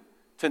do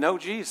to know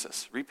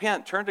Jesus?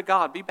 Repent, turn to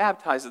God, be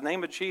baptized in the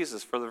name of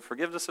Jesus for the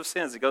forgiveness of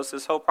sins. He goes through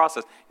this whole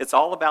process. It's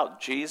all about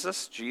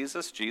Jesus,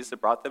 Jesus, Jesus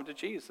that brought them to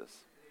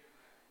Jesus.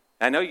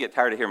 I know you get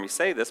tired of hearing me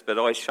say this, but it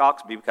always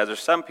shocks me because there's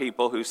some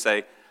people who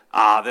say,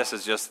 this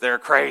is just, they're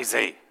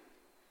crazy.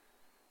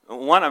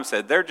 One of them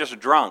said, they're just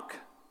drunk.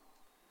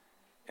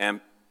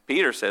 And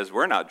Peter says,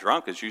 we're not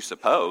drunk as you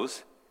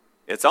suppose.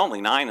 It's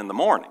only 9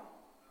 a.m.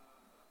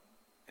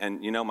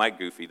 And you know my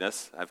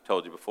goofiness, I've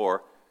told you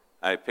before,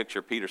 I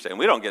picture Peter saying,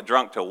 we don't get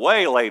drunk till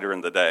way later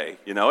in the day.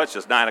 You know, it's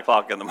just 9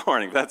 o'clock in the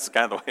morning. That's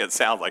kind of the way it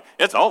sounds like.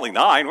 It's only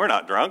 9, we're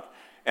not drunk.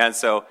 And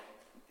so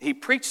he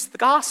preaches the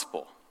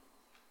gospel.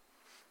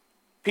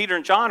 Peter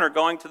and John are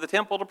going to the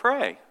temple to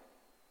pray.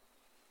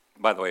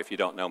 By the way, if you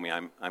don't know me,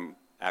 I'm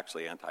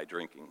actually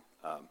anti-drinking.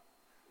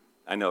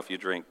 I know if you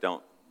drink,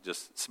 don't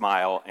just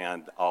smile,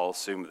 and I'll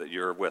assume that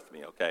you're with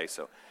me, okay?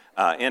 So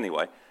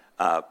anyway,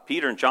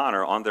 Peter and John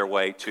are on their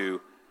way to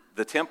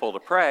the temple to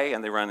pray,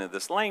 and they run into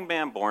this lame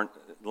man, born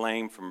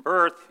lame from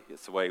birth.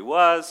 It's the way he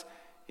was.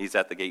 He's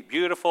at the gate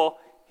beautiful.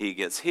 He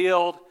gets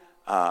healed.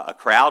 A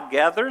crowd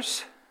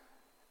gathers,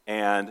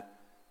 and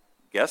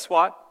guess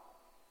what?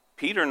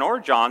 Peter nor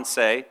John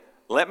say,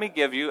 let me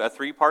give you a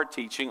 3-part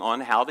teaching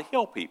on how to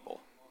heal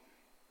people.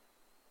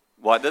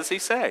 What does he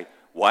say?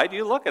 Why do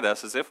you look at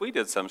us as if we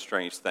did some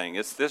strange thing?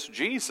 It's this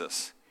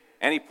Jesus.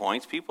 And he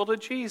points people to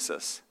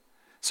Jesus.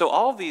 So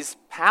all these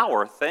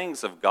power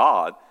things of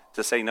God,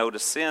 to say no to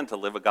sin, to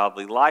live a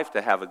godly life,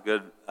 to have a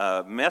good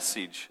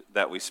message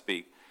that we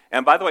speak.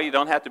 And by the way, you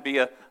don't have to be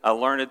a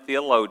learned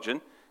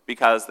theologian,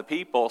 because the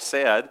people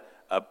said,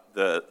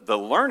 the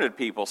learned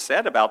people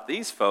said about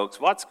these folks,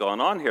 what's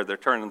going on here? They're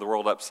turning the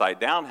world upside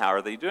down. How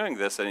are they doing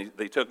this? And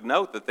they took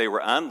note that they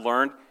were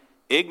unlearned,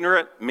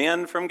 ignorant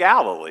men from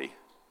Galilee.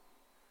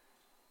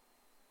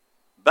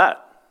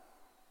 But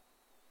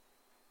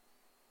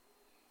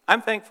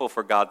I'm thankful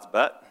for God's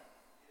but,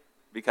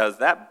 because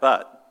that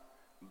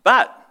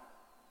but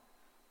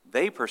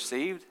they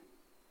perceived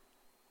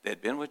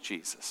They'd been with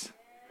Jesus.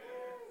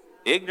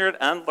 Ignorant,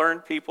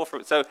 unlearned people.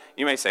 So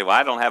you may say, well,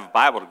 I don't have a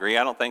Bible degree.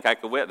 I don't think I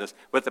could witness.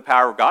 With the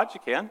power of God, you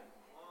can.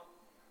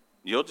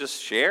 You'll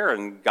just share,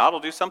 and God will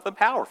do something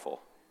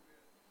powerful.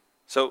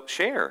 So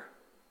share.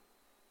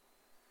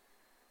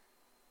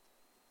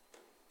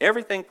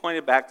 Everything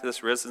pointed back to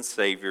this risen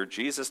Savior.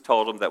 Jesus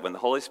told them that when the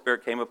Holy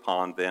Spirit came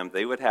upon them,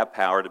 they would have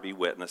power to be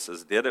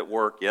witnesses. Did it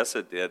work? Yes,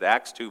 it did.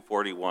 Acts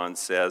 2:41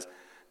 says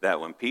that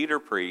when Peter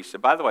preached,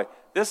 and by the way,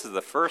 this is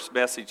the first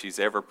message he's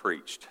ever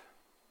preached.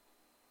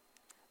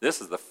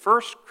 This is the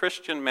first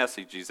Christian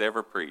message he's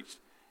ever preached.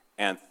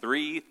 And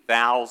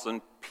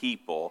 3,000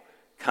 people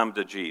come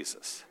to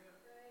Jesus.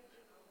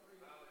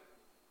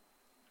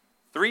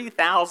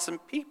 3,000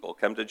 people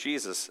come to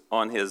Jesus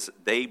on his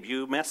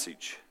debut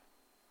message.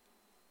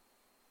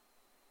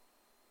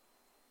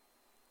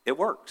 It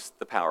works,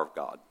 the power of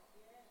God.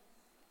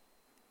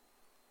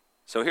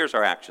 So here's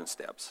our action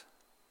steps.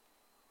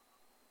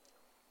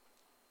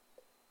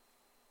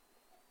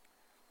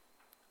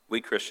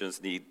 We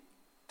Christians need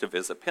to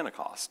visit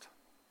Pentecost.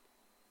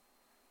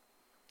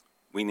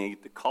 We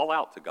need to call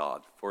out to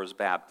God for his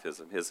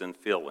baptism, his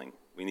infilling.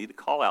 We need to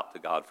call out to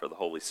God for the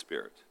Holy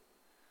Spirit.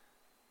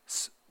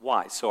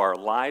 Why? So our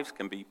lives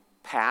can be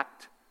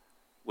packed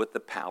with the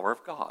power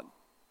of God.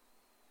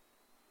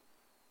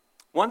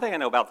 One thing I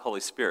know about the Holy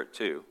Spirit,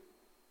 too,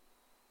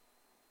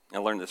 I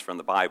learned this from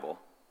the Bible,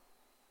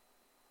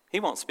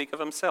 he won't speak of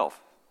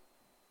himself.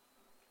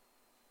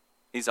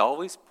 He's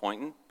always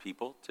pointing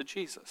people to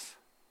Jesus.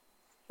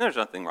 There's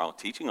nothing wrong with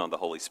teaching on the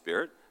Holy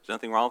Spirit. There's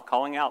nothing wrong with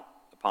calling out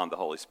upon the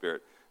Holy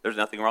Spirit. There's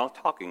nothing wrong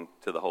with talking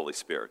to the Holy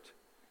Spirit.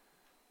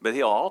 But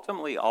he'll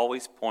ultimately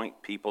always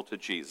point people to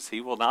Jesus.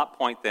 He will not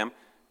point them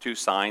to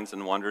signs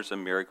and wonders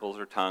and miracles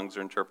or tongues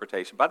or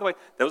interpretation. By the way,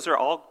 those are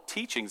all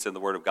teachings in the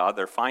Word of God.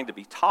 They're fine to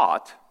be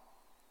taught.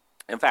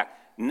 In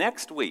fact,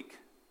 next week,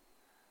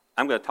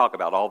 I'm going to talk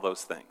about all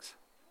those things.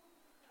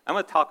 I'm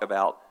going to talk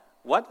about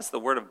what does the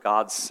Word of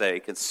God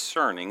say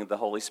concerning the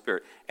Holy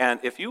Spirit.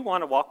 And if you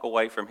want to walk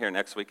away from here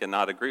next week and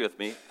not agree with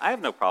me, I have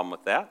no problem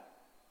with that.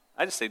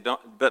 I just say don't,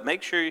 but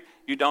make sure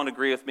you don't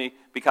agree with me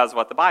because of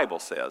what the Bible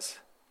says.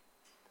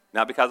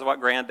 Not because of what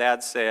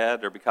Granddad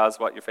said or because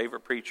of what your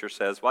favorite preacher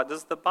says. What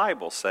does the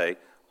Bible say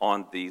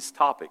on these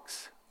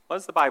topics? What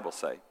does the Bible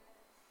say?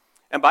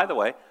 And by the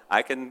way,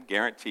 I can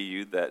guarantee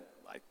you that,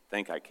 I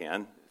think I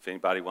can, if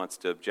anybody wants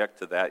to object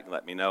to that, you can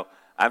let me know.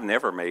 I've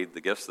never made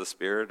the gifts of the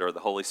Spirit or the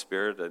Holy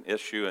Spirit an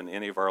issue in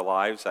any of our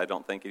lives. I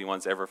don't think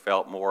anyone's ever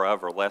felt more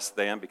of or less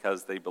than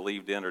because they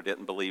believed in or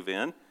didn't believe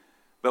in.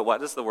 But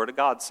what does the Word of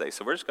God say?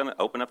 So we're just going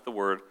to open up the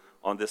Word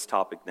on this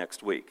topic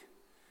next week.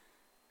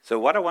 So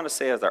what I want to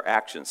say as our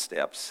action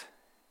steps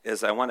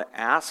is I want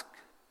us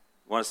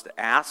to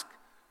ask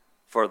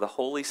for the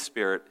Holy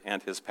Spirit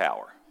and his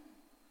power.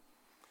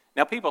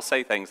 Now people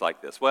say things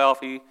like this, well,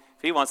 if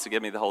he wants to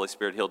give me the Holy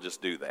Spirit, he'll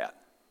just do that.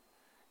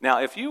 Now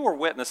if you were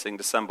witnessing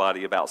to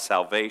somebody about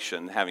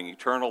salvation, having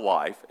eternal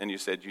life, and you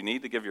said you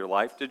need to give your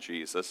life to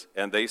Jesus,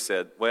 and they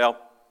said, well,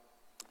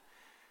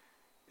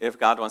 if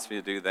God wants me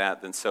to do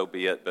that, then so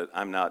be it, but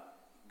I'm not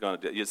going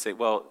to do it. You'd say,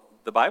 well,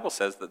 the Bible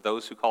says that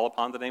those who call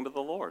upon the name of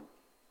the Lord.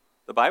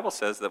 The Bible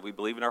says that we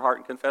believe in our heart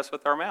and confess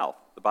with our mouth.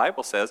 The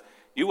Bible says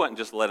you wouldn't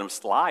just let them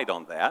slide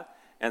on that,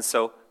 and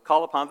so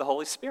call upon the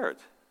Holy Spirit.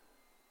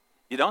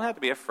 You don't have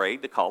to be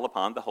afraid to call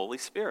upon the Holy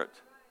Spirit.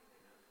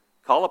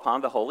 Call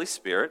upon the Holy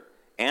Spirit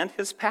and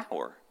his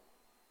power.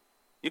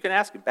 You can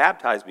ask him,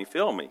 baptize me,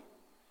 fill me,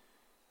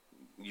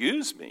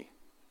 use me.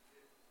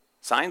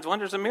 Signs,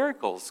 wonders, and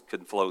miracles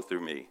could flow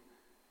through me.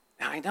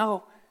 Now I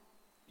know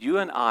you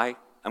and I'm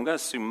going to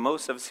assume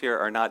most of us here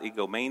are not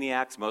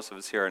egomaniacs. Most of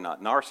us here are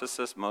not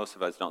narcissists. Most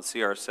of us don't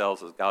see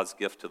ourselves as God's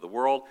gift to the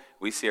world.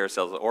 We see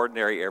ourselves as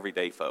ordinary,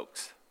 everyday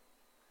folks.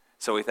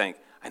 So we think,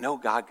 I know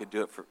God could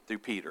do it through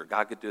Peter.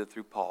 God could do it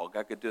through Paul.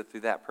 God could do it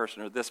through that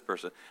person or this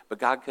person. But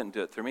God couldn't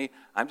do it through me.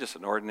 I'm just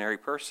an ordinary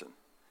person.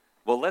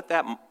 Well, let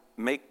that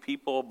make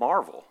people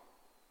marvel,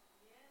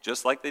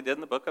 just like they did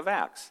in the book of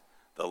Acts.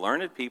 The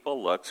learned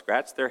people looked,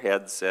 scratched their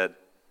heads, said,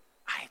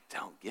 I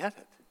don't get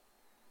it.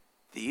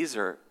 These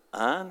are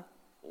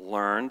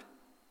unlearned,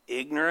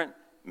 ignorant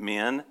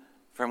men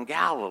from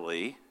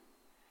Galilee,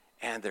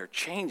 and they're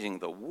changing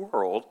the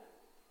world,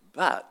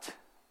 but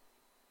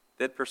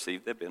they'd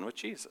perceived they'd been with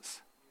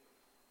Jesus.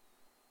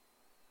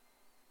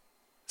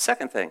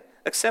 Second thing,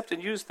 accept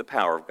and use the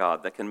power of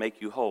God that can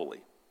make you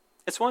holy.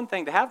 It's one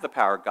thing to have the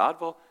power of God.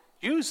 Well,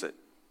 use it.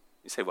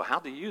 You say, well, how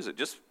do you use it?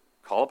 Just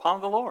call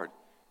upon the Lord.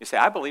 You say,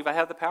 I believe I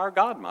have the power of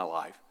God in my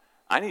life.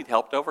 I need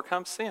help to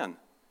overcome sin.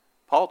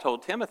 Paul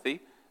told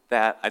Timothy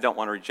that I don't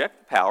want to reject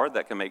the power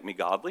that can make me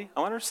godly.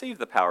 I want to receive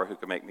the power who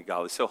can make me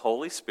godly. So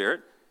Holy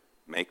Spirit,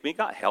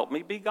 help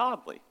me be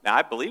godly. Now,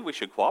 I believe we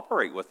should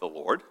cooperate with the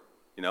Lord.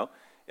 You know,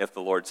 if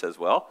the Lord says,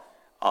 well,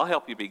 I'll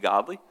help you be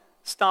godly,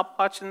 stop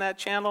watching that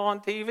channel on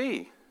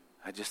TV.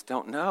 I just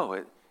don't know.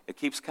 It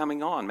keeps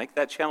coming on. Make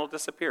that channel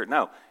disappear.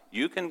 No,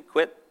 you can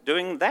quit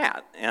doing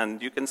that,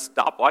 and you can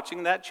stop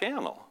watching that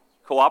channel.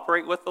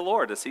 Cooperate with the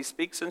Lord as he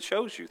speaks and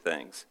shows you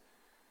things.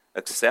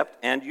 Accept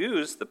and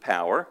use the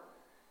power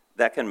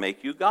that can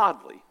make you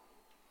godly.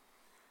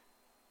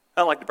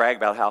 I don't like to brag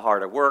about how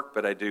hard I work,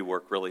 but I do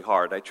work really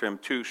hard. I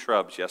trimmed 2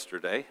 shrubs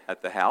yesterday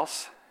at the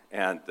house,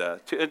 and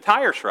 2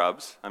 entire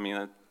shrubs. I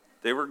mean,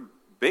 they were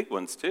big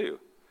ones too.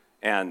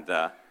 And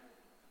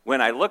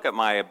when I look at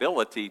my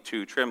ability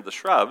to trim the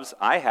shrubs,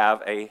 I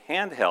have a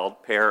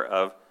handheld pair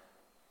of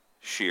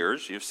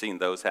shears. You've seen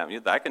those, haven't you?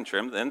 That I can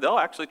trim, and they'll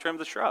actually trim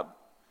the shrub.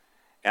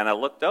 And I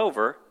looked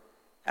over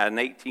at an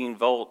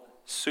 18-volt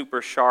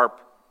super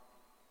sharp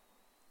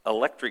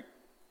electric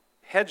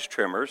hedge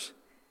trimmers,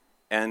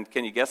 and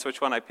can you guess which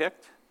one I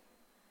picked?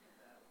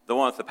 The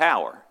one with the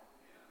power.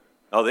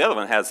 Oh, the other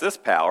one has this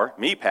power,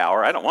 me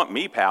power. I don't want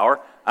me power.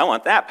 I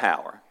want that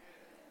power.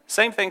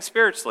 Same thing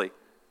spiritually.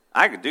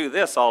 I could do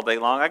this all day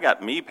long. I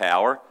got me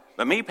power,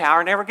 but me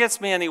power never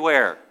gets me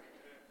anywhere.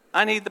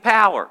 I need the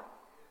power.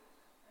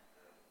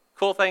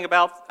 Cool thing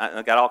about,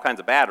 I got all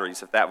kinds of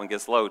batteries if that one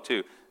gets low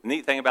too. The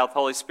neat thing about the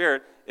Holy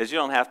Spirit is you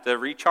don't have to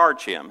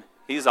recharge him.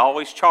 He's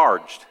always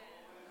charged.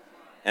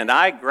 And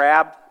I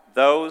grabbed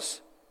those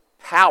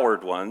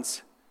powered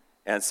ones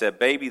and said,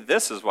 baby,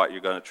 this is what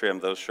you're going to trim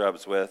those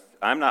shrubs with.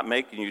 I'm not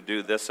making you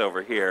do this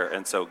over here.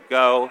 And so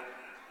go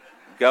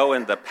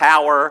in the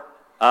power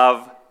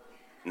of,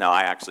 no,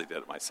 I actually did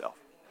it myself.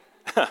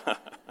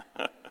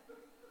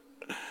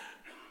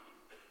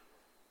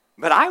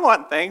 But I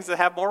want things that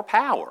have more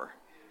power.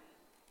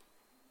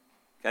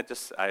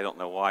 I don't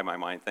know why my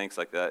mind thinks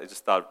like that. I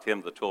just thought of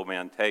Tim the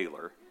Toolman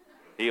Taylor.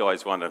 He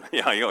always wanted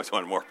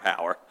more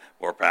power.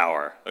 More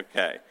power.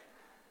 Okay.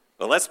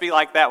 Well, let's be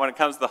like that when it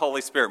comes to the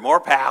Holy Spirit. More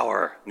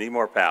power. Need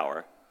more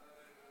power.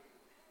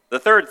 The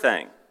third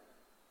thing,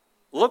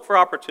 look for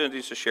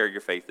opportunities to share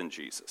your faith in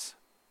Jesus.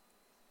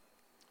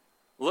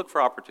 Look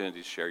for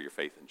opportunities to share your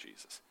faith in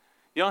Jesus.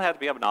 You don't have to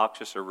be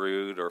obnoxious or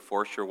rude or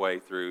force your way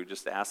through.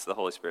 Just ask the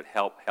Holy Spirit,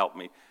 help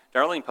me.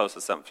 Darlene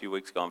posted something a few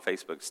weeks ago on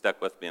Facebook,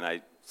 stuck with me, and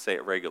I say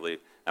it regularly.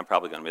 I'm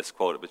probably going to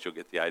misquote it, but you'll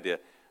get the idea.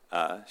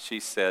 She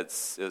said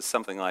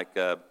something like,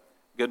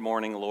 good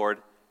morning, Lord.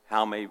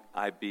 How may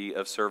I be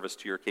of service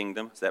to your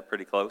kingdom? Is that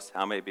pretty close?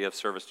 How may I be of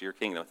service to your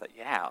kingdom? I thought,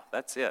 yeah,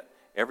 that's it.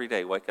 Every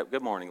day, wake up,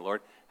 good morning,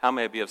 Lord. How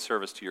may I be of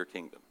service to your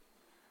kingdom?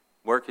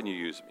 Where can you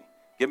use me?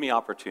 Give me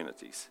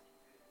opportunities.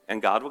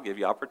 And God will give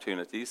you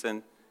opportunities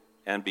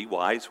and be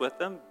wise with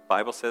them. The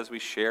Bible says we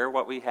share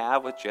what we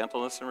have with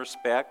gentleness and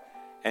respect.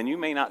 And you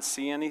may not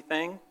see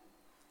anything,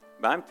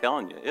 but I'm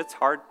telling you, it's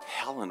hard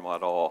telling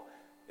what all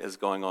is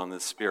going on in the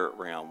spirit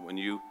realm when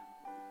you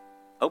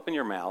open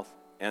your mouth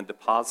and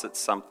deposit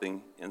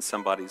something in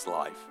somebody's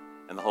life,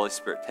 and the Holy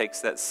Spirit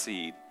takes that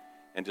seed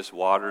and just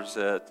waters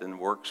it and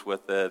works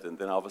with it, and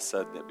then all of a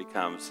sudden it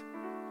becomes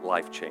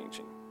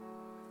life-changing.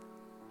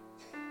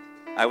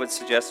 I would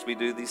suggest we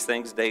do these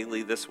things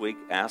daily this week.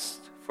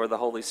 Ask for the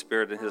Holy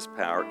Spirit and his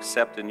power,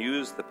 accept and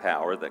use the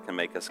power that can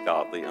make us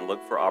godly, and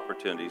look for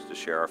opportunities to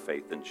share our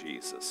faith in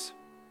Jesus.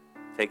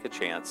 Take a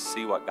chance,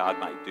 see what God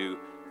might do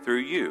through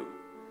you,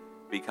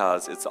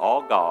 because it's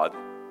all God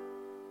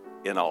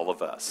in all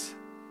of us.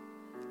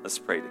 Let's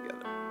pray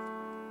together.